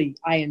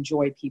 I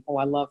enjoy people.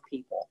 I love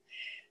people.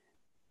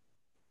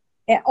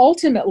 And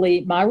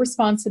ultimately, my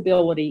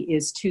responsibility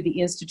is to the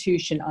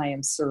institution I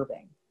am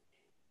serving.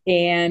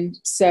 And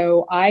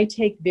so I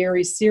take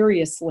very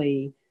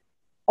seriously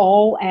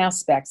all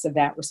aspects of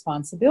that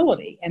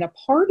responsibility. And a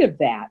part of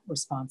that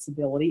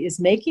responsibility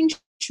is making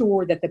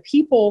sure that the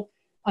people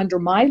under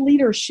my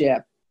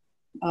leadership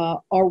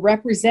are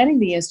representing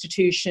the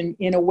institution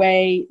in a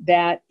way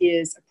that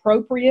is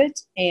appropriate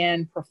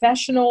and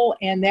professional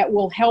and that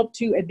will help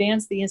to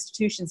advance the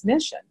institution's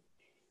mission.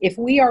 If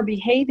we are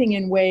behaving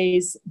in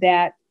ways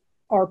that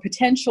are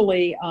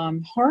potentially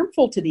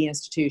harmful to the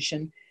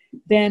institution,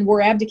 then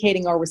we're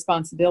abdicating our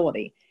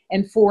responsibility.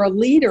 And for a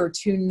leader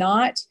to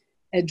not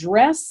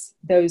address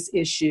those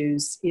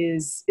issues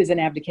is an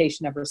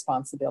abdication of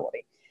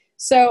responsibility.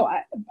 So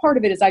part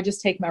of it is I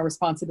just take my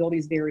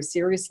responsibilities very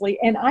seriously.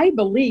 And I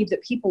believe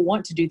that people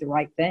want to do the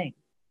right thing.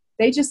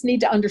 They just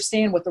need to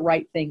understand what the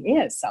right thing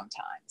is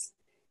sometimes.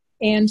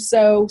 And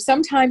so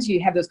sometimes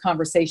you have those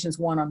conversations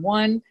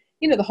one-on-one.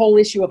 The whole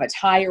issue of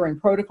attire and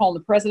protocol in the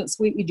President's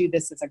Suite, we do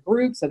this as a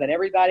group so that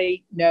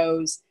everybody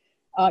knows.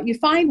 You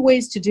find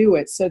ways to do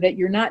it so that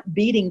you're not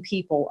beating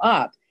people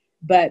up,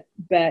 but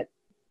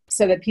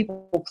so that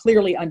people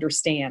clearly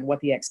understand what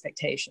the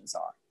expectations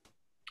are.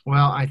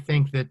 Well, I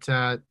think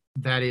that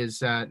that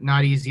is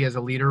not easy as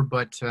a leader,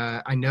 but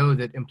I know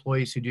that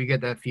employees who do get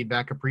that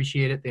feedback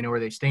appreciate it. They know where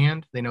they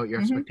stand. They know what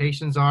your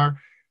expectations are.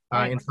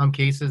 In some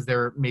cases,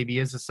 there maybe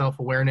is a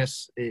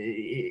self-awareness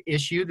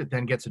issue that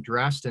then gets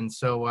addressed. And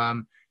so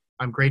I'm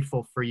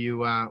grateful for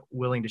you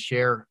willing to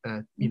share,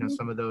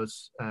 some of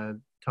those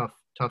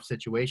tough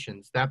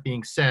situations. That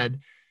being said,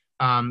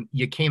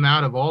 you came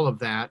out of all of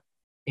that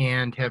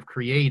and have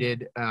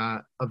created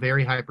a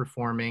very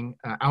high-performing,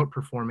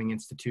 outperforming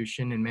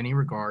institution in many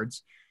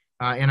regards.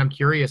 And I'm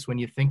curious, when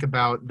you think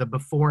about the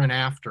before and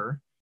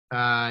after,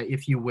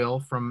 if you will,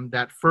 from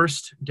that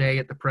first day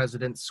at the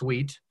President's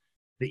Suite,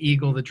 the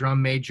eagle, the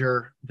drum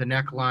major, the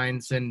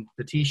necklines, and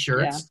the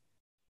T-shirts,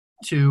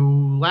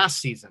 to last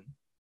season.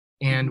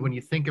 And when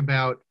you think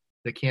about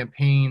the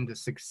campaign, the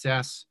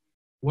success,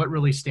 what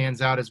really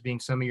stands out as being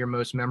some of your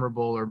most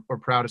memorable or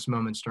proudest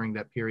moments during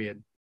that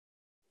period?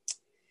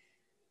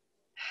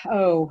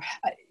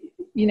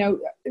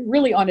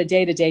 Really on a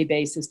day-to-day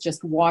basis,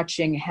 just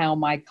watching how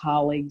my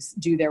colleagues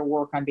do their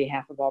work on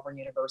behalf of Auburn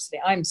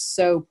University. I'm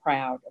so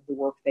proud of the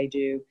work they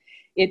do.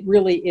 It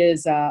really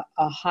is a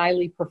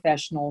highly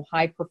professional,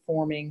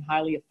 high-performing,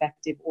 highly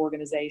effective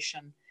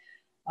organization.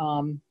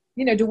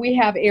 Do we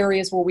have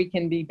areas where we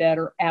can be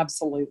better?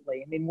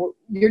 Absolutely.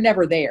 You're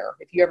never there.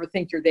 If you ever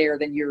think you're there,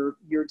 then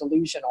you're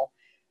delusional.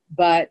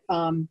 But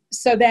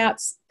so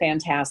that's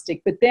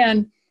fantastic. But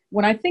then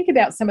when I think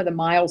about some of the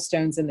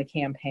milestones in the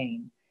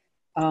campaign,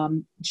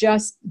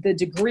 just the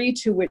degree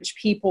to which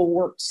people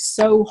worked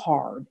so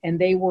hard and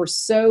they were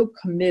so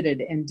committed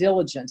and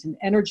diligent and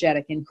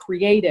energetic and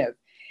creative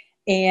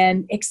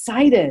and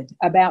excited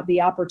about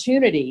the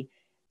opportunity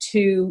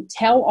to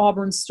tell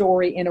Auburn's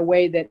story in a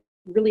way that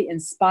really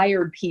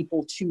inspired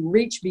people to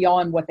reach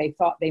beyond what they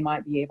thought they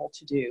might be able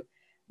to do.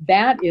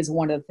 That is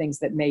one of the things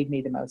that made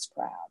me the most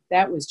proud.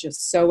 That was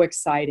just so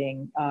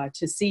exciting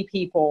to see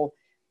people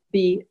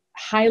be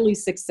highly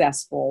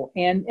successful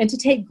and to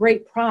take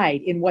great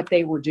pride in what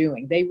they were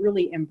doing. They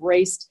really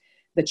embraced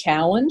the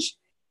challenge,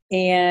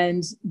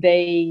 and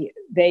they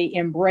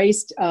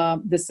embraced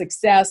the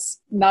success,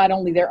 not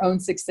only their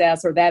own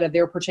success or that of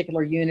their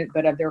particular unit,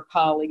 but of their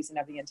colleagues and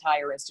of the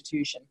entire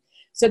institution.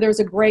 So there's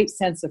a great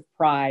sense of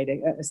pride,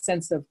 a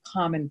sense of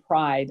common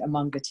pride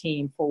among the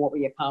team for what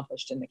we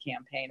accomplished in the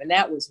campaign. And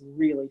that was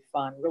really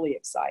fun, really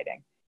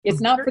exciting. It's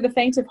not for the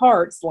faint of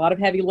heart. It's a lot of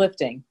heavy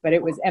lifting, but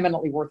it was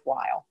eminently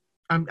worthwhile.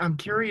 I'm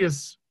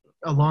curious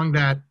along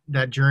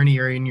that journey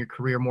or in your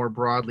career more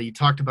broadly, you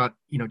talked about,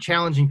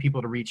 challenging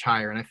people to reach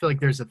higher. And I feel like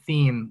there's a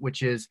theme,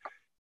 which is,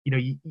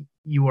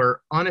 you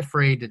are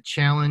unafraid to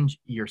challenge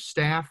your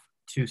staff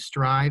to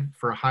strive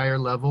for a higher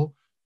level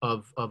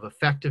of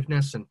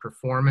effectiveness and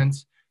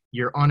performance.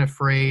 You're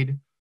unafraid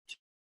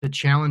to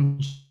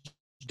challenge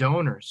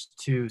donors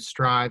to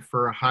strive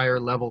for a higher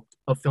level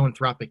of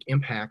philanthropic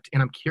impact.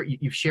 And I'm curious,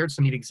 you've shared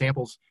some neat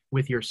examples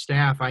with your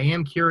staff. I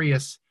am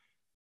curious,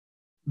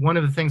 one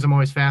of the things I'm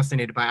always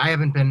fascinated by, I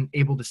haven't been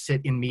able to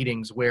sit in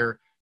meetings where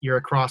you're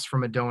across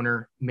from a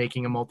donor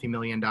making a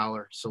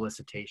multi-million-dollar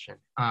solicitation.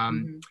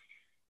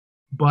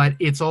 But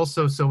it's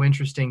also so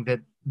interesting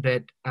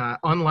that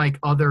unlike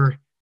other,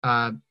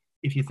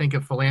 if you think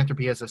of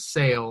philanthropy as a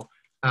sale,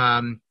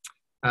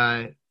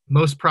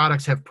 most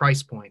products have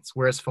price points,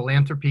 whereas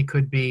philanthropy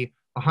could be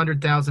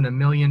 100,000, a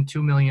million,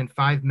 2 million,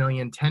 5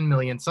 million, 10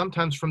 million,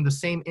 sometimes from the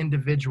same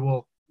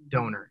individual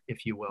donor,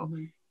 if you will.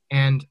 Mm-hmm.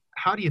 And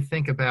how do you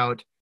think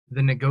about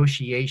the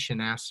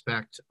negotiation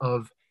aspect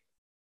of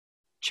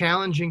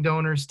challenging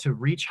donors to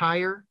reach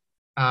higher,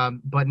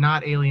 but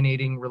not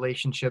alienating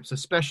relationships,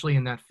 especially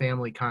in that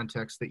family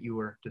context that you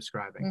were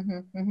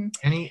describing? Mm-hmm.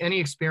 Mm-hmm. Any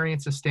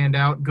experiences stand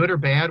out, good or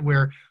bad,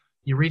 where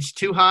you reached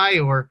too high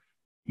or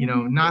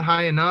not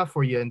high enough,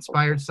 or you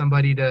inspired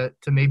somebody to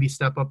maybe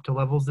step up to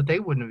levels that they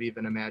wouldn't have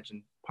even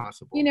imagined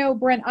possible?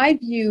 Brent, I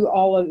view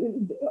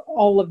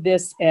all of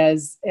this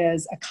as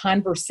a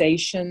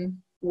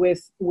conversation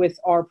with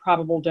our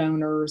probable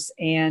donors,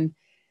 and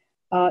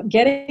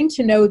getting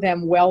to know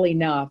them well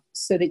enough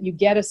so that you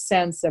get a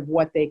sense of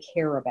what they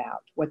care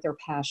about, what they're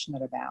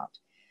passionate about.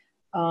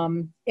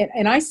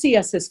 And I see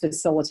us as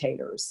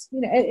facilitators.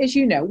 As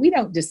you know, we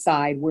don't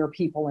decide where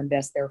people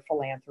invest their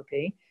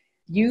philanthropy.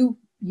 You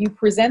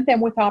present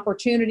them with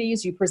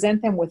opportunities, you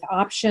present them with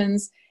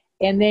options,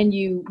 and then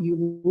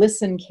you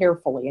listen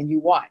carefully and you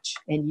watch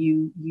and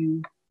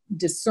you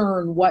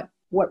discern what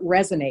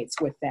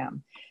resonates with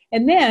them.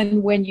 And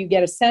then when you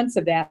get a sense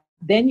of that,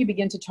 then you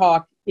begin to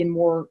talk in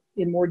more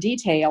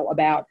detail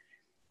about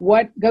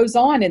what goes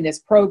on in this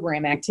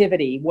program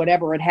activity,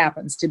 whatever it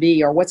happens to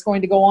be, or what's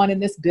going to go on in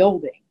this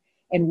building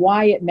and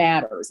why it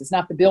matters. It's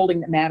not the building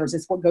that matters,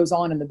 it's what goes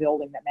on in the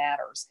building that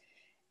matters.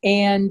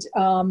 And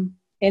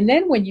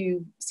then when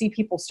you see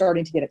people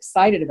starting to get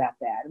excited about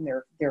that and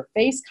their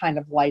face kind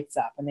of lights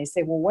up and they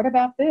say, well, what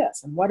about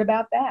this? And what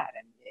about that?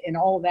 And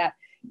all of that,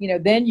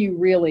 then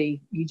you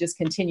just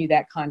continue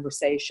that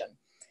conversation.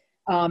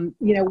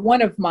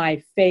 One of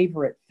my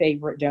favorite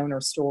donor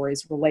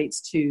stories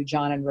relates to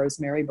John and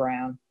Rosemary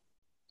Brown,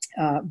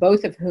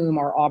 both of whom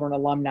are Auburn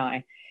alumni.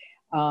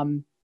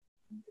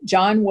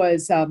 John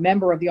was a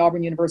member of the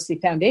Auburn University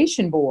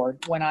Foundation Board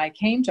when I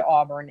came to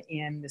Auburn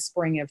in the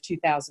spring of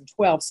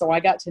 2012, so I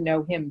got to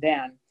know him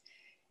then.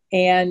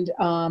 And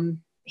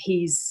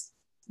he's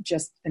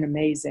just an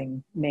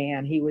amazing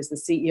man. He was the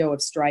CEO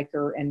of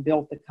Stryker and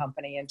built the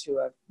company into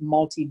a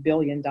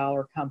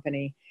multi-billion-dollar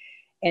company.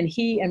 And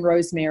he and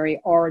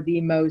Rosemary are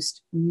the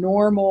most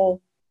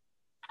normal,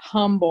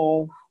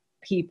 humble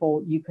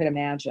people you could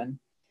imagine.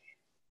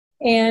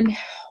 And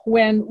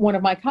when one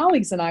of my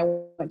colleagues and I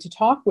went to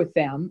talk with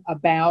them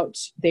about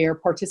their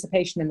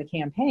participation in the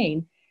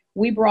campaign,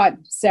 we brought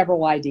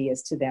several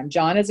ideas to them.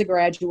 John is a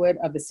graduate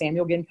of the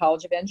Samuel Ginn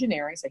College of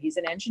Engineering, so he's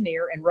an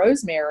engineer, and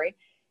Rosemary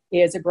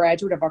is a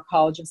graduate of our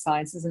College of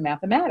Sciences and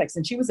Mathematics,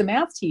 and she was a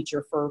math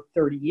teacher for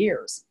 30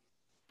 years.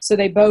 So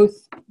they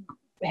both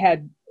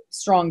had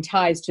strong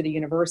ties to the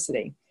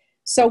university.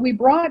 So we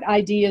brought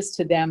ideas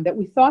to them that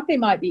we thought they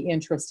might be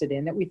interested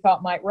in, that we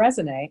thought might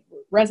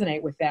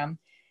resonate with them.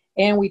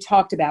 And we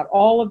talked about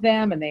all of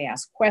them, and they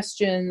asked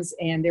questions,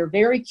 and they're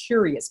very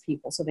curious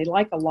people. So they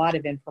like a lot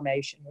of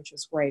information, which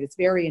is great. It's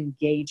very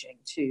engaging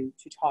to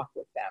talk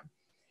with them.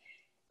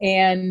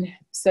 And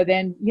so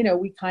then,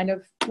 we kind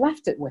of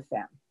left it with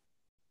them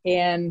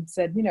and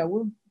said,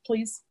 well,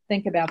 please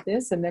think about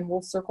this, and then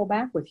we'll circle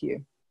back with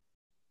you.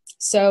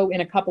 So in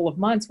a couple of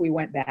months, we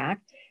went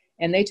back,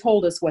 and they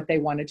told us what they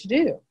wanted to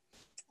do.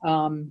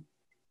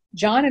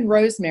 John and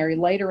Rosemary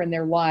later in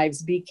their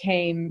lives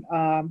became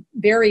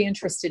very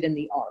interested in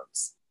the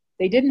arts.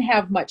 They didn't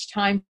have much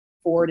time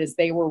for it as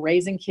they were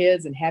raising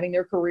kids and having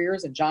their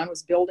careers, and John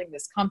was building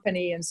this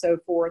company and so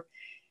forth.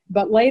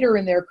 But later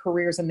in their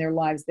careers and their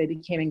lives, they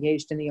became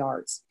engaged in the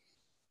arts.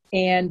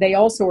 And they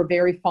also were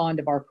very fond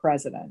of our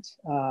president,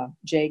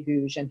 Jay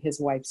Gouge, and his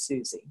wife,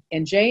 Susie.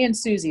 And Jay and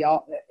Susie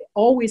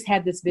always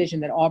had this vision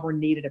that Auburn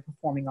needed a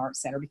performing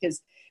arts center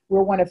because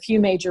we're one of few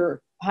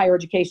major higher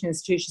education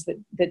institutions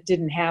that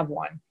didn't have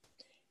one.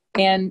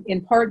 And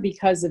in part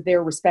because of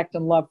their respect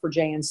and love for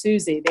Jay and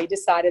Susie, they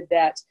decided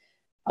that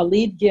a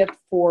lead gift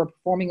for a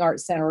performing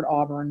arts center at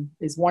Auburn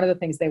is one of the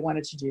things they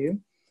wanted to do.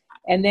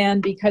 And then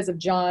because of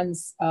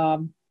John's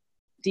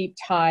deep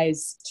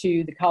ties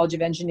to the College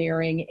of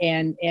Engineering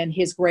and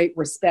his great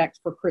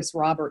respect for Chris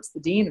Roberts, the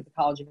dean of the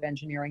College of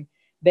Engineering,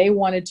 they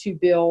wanted to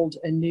build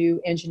a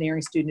new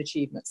engineering student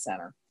achievement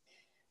center.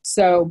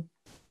 So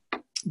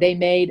they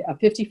made a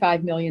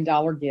 $55 million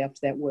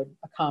gift that would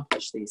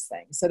accomplish these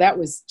things. So that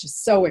was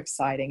just so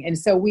exciting. And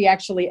so we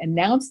actually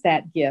announced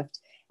that gift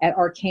at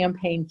our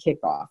campaign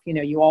kickoff. You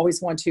know, you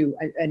always want to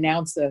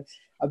announce a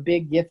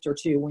big gift or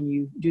two when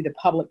you do the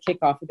public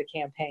kickoff of the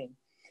campaign.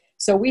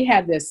 So we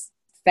had this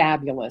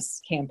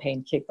fabulous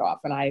campaign kickoff,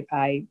 and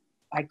I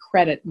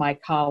credit my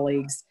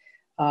colleagues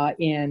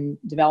in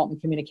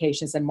development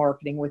communications and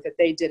marketing with it.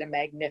 They did a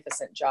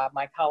magnificent job.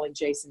 My colleague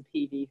Jason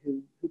Peavy,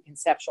 who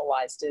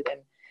conceptualized it and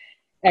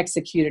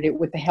executed it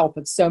with the help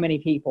of so many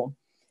people.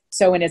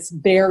 So, and it's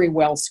very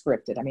well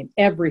scripted. I mean,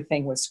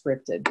 everything was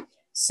scripted.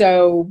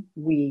 So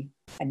we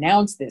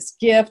announced this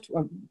gift.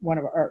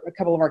 A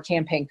couple of our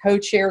campaign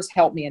co-chairs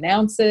helped me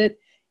announce it.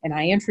 And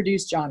I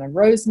introduced John and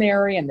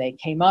Rosemary, and they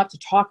came up to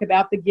talk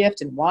about the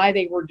gift and why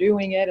they were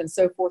doing it and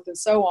so forth and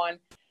so on.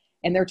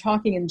 And they're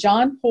talking, and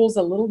John pulls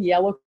a little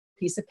yellow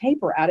piece of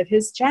paper out of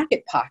his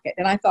jacket pocket.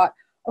 And I thought,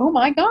 oh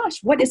my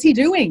gosh, what is he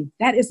doing?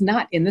 That is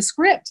not in the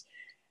script.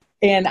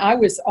 And I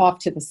was off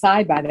to the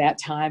side by that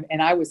time,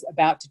 and I was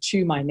about to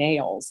chew my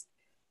nails.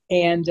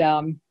 And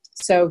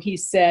so he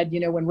said, you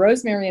know, when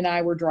Rosemary and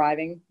I were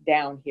driving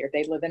down here,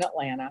 they live in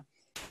Atlanta,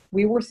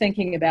 we were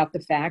thinking about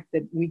the fact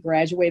that we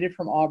graduated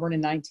from Auburn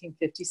in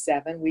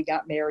 1957. We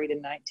got married in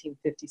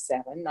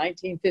 1957.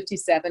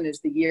 1957 is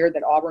the year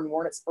that Auburn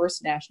won its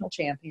first national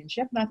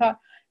championship. And I thought,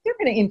 they're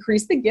going to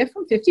increase the gift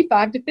from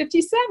 55 to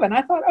 57.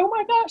 I thought, oh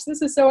my gosh,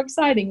 this is so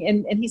exciting.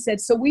 And he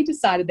said, so we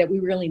decided that we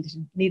really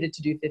needed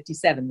to do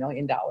 $57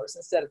 million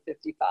instead of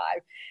 55.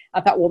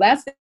 I thought, well,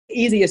 that's the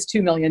easiest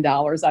 $2 million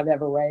I've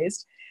ever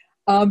raised.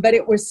 But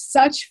it was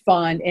such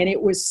fun, and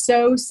it was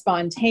so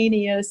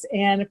spontaneous.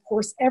 And of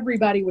course,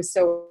 everybody was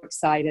so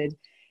excited.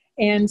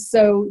 And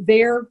so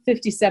their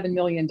 $57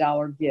 million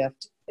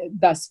gift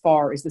thus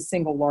far is the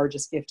single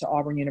largest gift to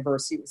Auburn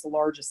University. It was the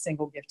largest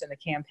single gift in the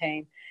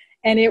campaign.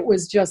 And it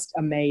was just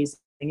amazing.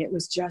 It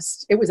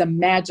was a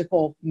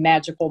magical,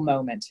 magical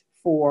moment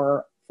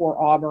for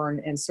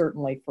Auburn, and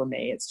certainly for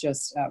me. It's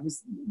just, it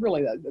was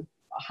really the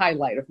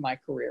highlight of my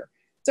career.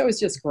 So it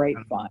was just great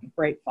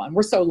fun.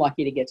 We're so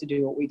lucky to get to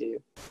do what we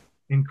do.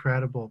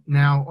 Incredible.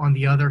 Now, on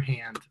the other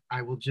hand,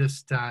 I will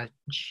just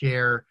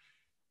share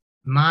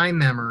my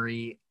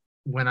memory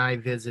when I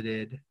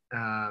visited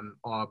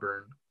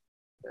Auburn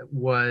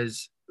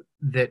was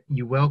that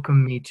you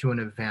welcomed me to an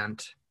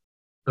event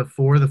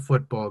before the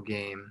football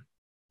game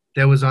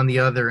that was on the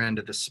other end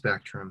of the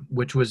spectrum,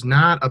 which was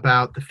not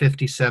about the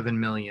 57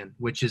 million,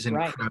 which is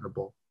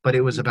incredible, but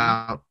it was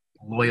about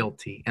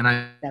loyalty. And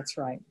that's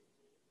right.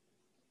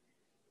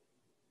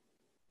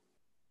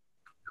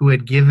 Who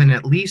had given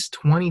at least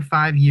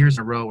 25 years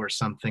in a row or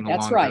something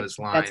along those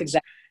lines. That's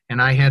exactly.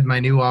 And I had my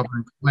new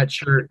Auburn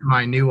sweatshirt,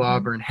 my new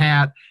Auburn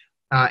hat.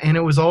 And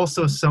it was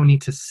also so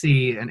neat to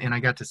see, and I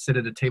got to sit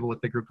at a table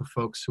with a group of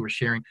folks who were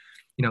sharing,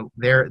 you know,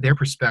 their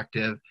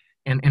perspective.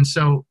 And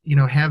so, you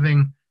know,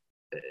 having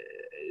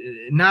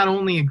not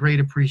only a great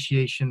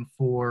appreciation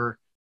for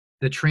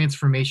the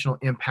transformational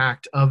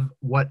impact of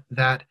what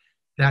that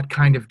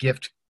kind of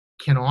gift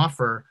can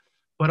offer,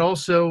 but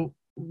also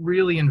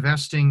really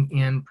investing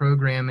in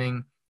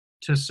programming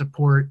to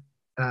support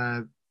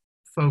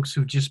folks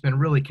who've just been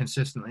really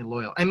consistently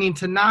loyal. I mean,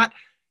 to not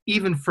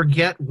even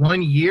forget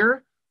 1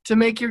 year to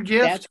make your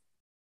gift.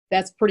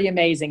 That's pretty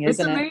amazing,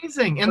 isn't it? It's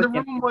amazing. And the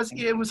room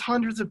was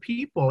hundreds of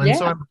people. And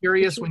so I'm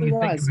curious when you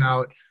think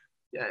about,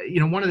 you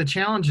know, one of the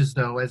challenges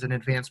though, as an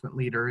advancement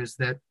leader is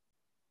that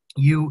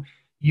you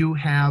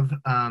have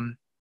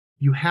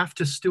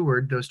to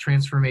steward those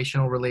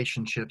transformational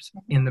relationships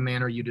in the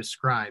manner you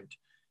described.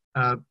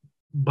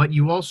 But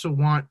you also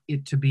want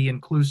it to be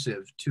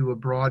inclusive to a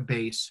broad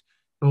base,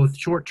 both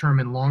short-term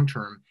and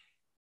long-term.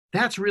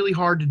 That's really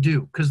hard to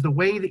do because the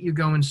way that you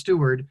go and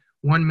steward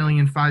 $1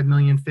 million, $5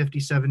 million,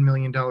 $57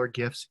 million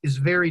gifts is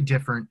very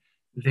different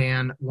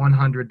than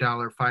 $100,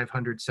 $500,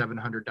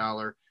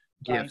 $700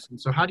 gifts. Right. And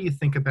so how do you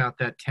think about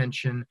that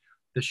tension,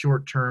 the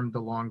short-term, the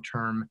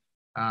long-term?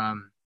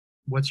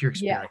 What's your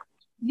experience?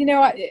 Yeah. You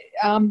know,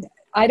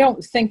 I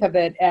don't think of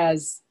it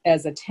as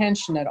a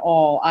tension at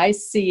all. I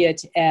see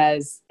it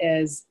as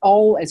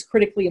all as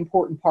critically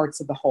important parts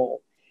of the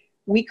whole.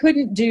 We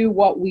couldn't do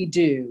what we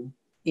do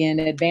in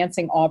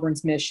advancing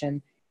Auburn's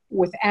mission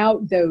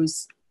without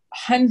those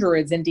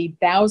hundreds, indeed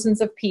thousands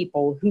of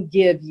people who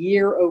give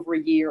year over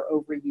year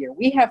over year.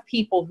 We have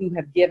people who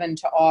have given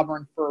to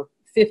Auburn for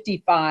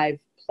 55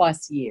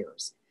 plus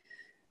years.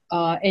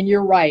 And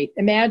you're right.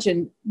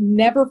 Imagine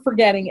never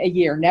forgetting a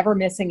year, never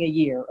missing a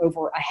year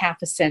over a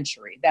half a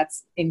century.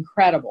 That's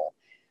incredible.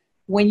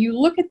 When you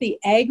look at the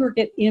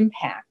aggregate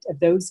impact of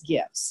those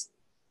gifts,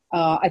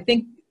 I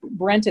think,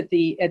 Brent, at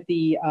the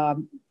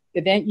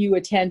event you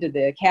attended,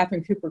 the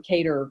Catherine Cooper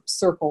Cater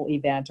Circle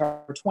event,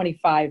 our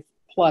 25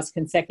 plus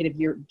consecutive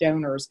year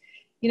donors,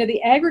 you know,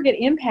 the aggregate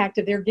impact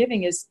of their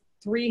giving is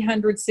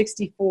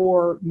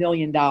 $364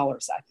 million, I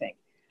think.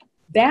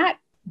 That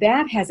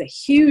has a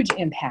huge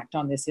impact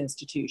on this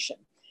institution.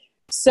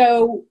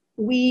 So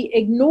we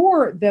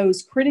ignore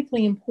those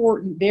critically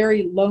important,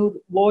 very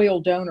loyal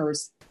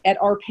donors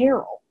at our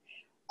peril.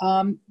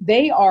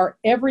 They are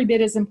every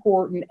bit as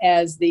important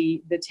as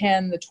the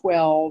 10, the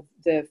 12,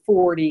 the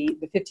 40,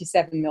 the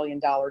 $57 million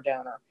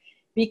donor,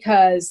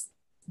 because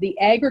the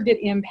aggregate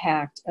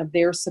impact of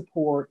their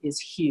support is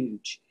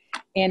huge.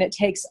 And it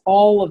takes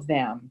all of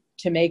them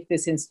to make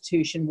this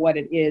institution what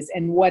it is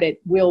and what it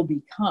will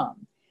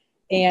become.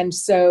 And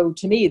so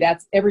to me,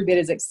 that's every bit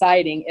as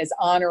exciting as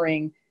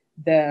honoring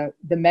the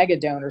mega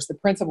donors, the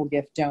principal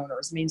gift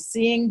donors. I mean,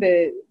 seeing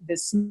the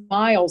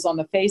smiles on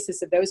the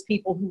faces of those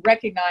people who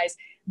recognize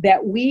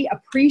that we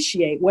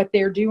appreciate what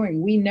they're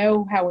doing. We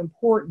know how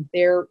important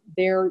their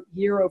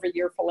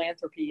year-over-year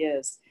philanthropy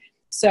is.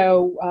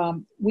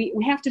 So we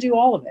have to do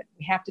all of it.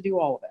 We have to do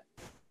all of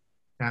it.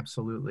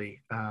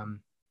 Absolutely.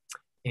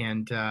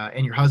 And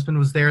your husband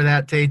was there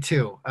that day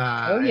too.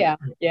 Oh yeah.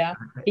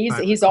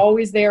 He's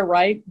always there,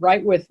 right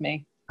with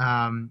me.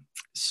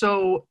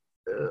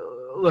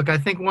 Look, I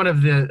think one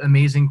of the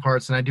amazing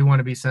parts, and I do want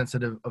to be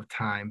sensitive of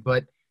time,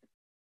 but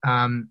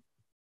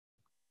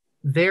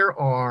there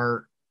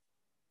are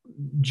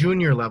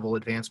junior level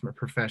advancement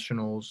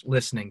professionals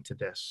listening to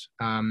this,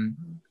 and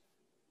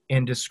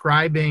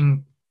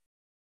describing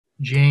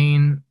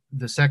Jane,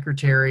 the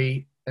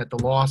secretary at the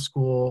law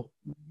school,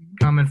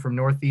 coming from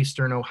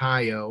Northeastern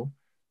Ohio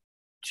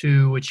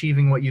to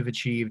achieving what you've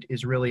achieved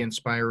is really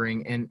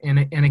inspiring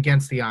and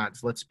against the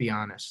odds, let's be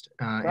honest.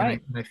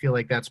 Right. And I feel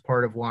like that's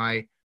part of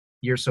why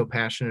you're so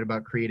passionate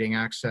about creating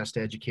access to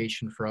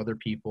education for other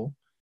people.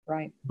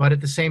 Right. But at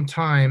the same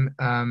time,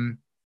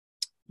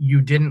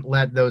 you didn't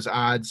let those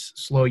odds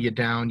slow you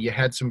down. You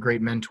had some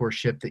great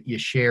mentorship that you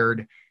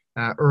shared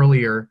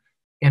earlier.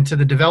 And to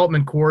the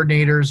development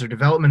coordinators or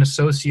development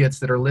associates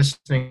that are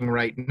listening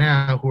right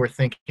now who are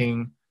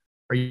thinking,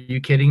 are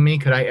you kidding me?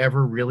 Could I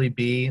ever really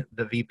be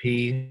the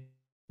VP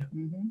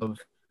of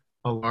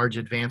a large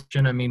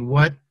advancement? I mean,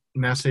 what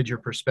message or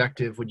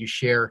perspective would you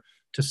share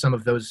to some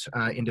of those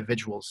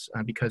individuals?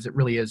 Because it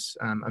really is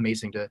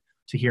amazing to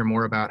hear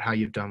more about how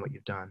you've done what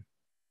you've done.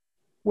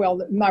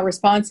 Well, my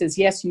response is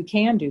yes, you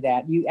can do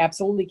that. You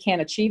absolutely can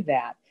achieve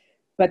that.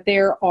 But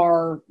there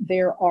are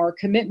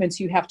commitments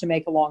you have to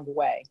make along the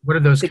way. What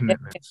are those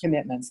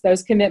commitments?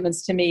 Those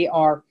commitments to me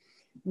are,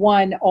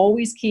 one,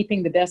 always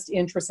keeping the best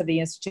interests of the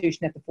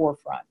institution at the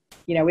forefront.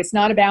 You know, it's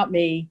not about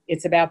me.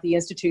 It's about the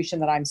institution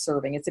that I'm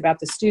serving. It's about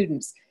the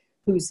students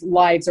whose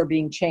lives are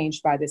being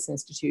changed by this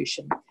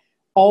institution.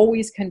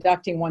 Always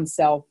conducting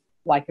oneself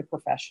like a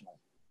professional.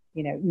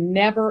 You know,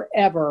 never,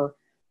 ever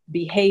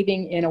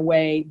behaving in a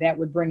way that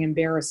would bring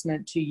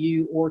embarrassment to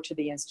you or to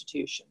the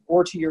institution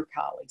or to your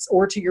colleagues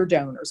or to your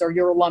donors or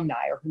your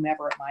alumni or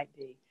whomever it might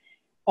be.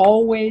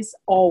 Always,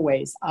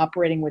 always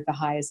operating with the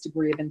highest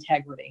degree of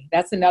integrity.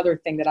 That's another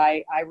thing that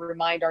I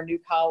remind our new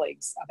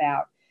colleagues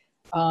about.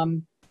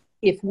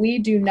 If we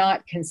do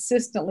not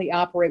consistently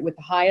operate with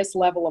the highest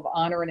level of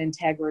honor and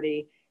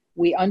integrity,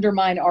 we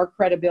undermine our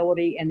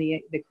credibility and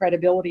the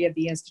credibility of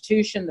the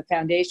institution, the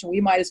foundation. We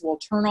might as well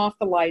turn off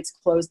the lights,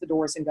 close the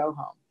doors, and go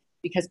home,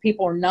 because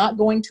people are not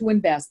going to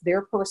invest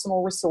their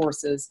personal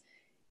resources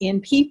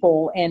in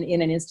people and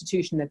in an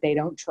institution that they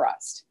don't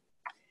trust.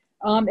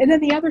 And then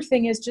the other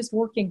thing is just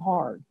working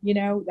hard. You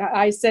know,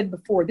 I said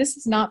before, this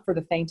is not for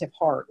the faint of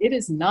heart. It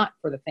is not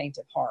for the faint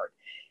of heart,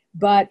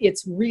 but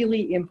it's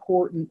really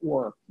important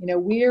work. You know,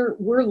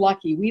 we're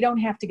lucky. We don't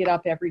have to get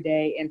up every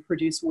day and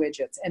produce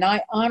widgets. And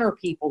I honor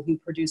people who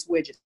produce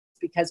widgets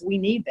because we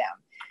need them.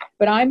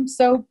 But I'm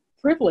so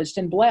privileged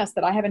and blessed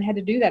that I haven't had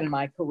to do that in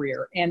my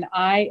career. And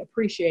I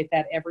appreciate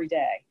that every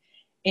day.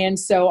 And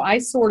so I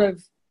sort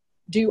of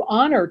do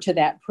honor to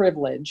that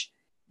privilege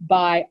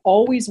by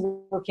always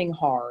working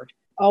hard,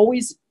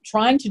 always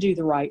trying to do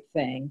the right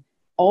thing,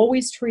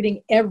 always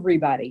treating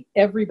everybody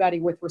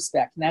with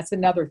respect. And that's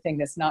another thing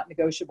that's not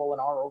negotiable in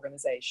our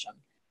organization.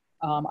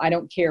 I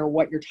don't care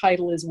what your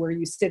title is, where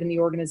you sit in the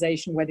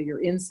organization, whether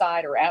you're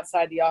inside or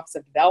outside the Office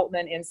of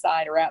Development,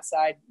 inside or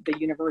outside the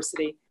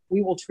university,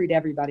 we will treat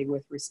everybody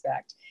with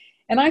respect.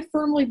 And I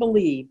firmly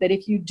believe that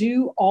if you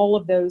do all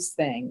of those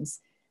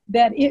things,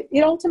 that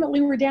it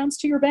ultimately redounds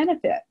to your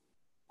benefit.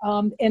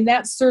 And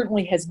that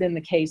certainly has been the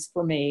case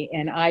for me.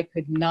 And I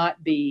could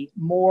not be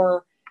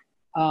more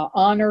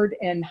honored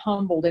and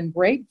humbled and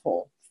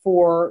grateful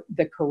for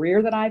the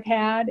career that I've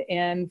had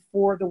and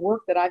for the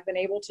work that I've been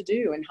able to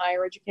do in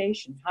higher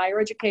education. Higher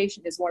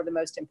education is one of the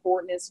most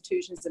important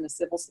institutions in a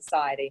civil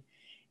society.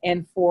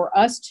 And for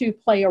us to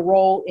play a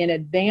role in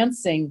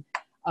advancing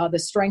the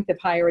strength of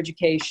higher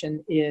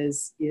education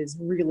is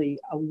really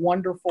a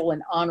wonderful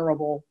and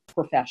honorable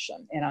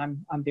profession. And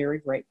I'm very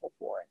grateful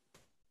for it.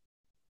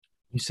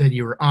 You said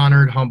you were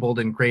honored, humbled,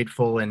 and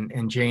grateful.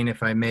 And Jane,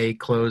 if I may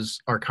close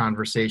our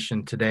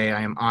conversation today,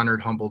 I am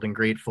honored, humbled, and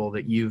grateful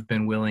that you've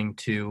been willing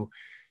to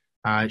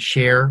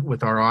share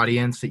with our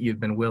audience, that you've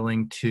been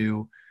willing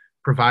to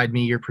provide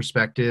me your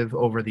perspective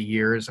over the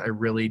years. I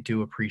really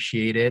do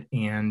appreciate it.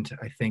 And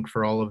I think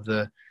for all of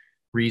the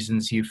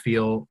reasons you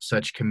feel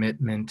such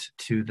commitment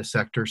to the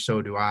sector,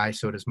 so do I,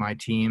 so does my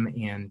team.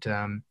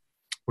 And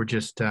we're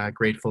just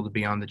grateful to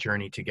be on the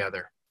journey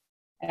together.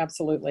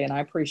 Absolutely. And I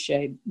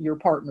appreciate your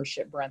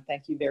partnership, Brent.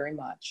 Thank you very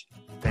much.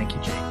 Thank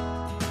you, Jane.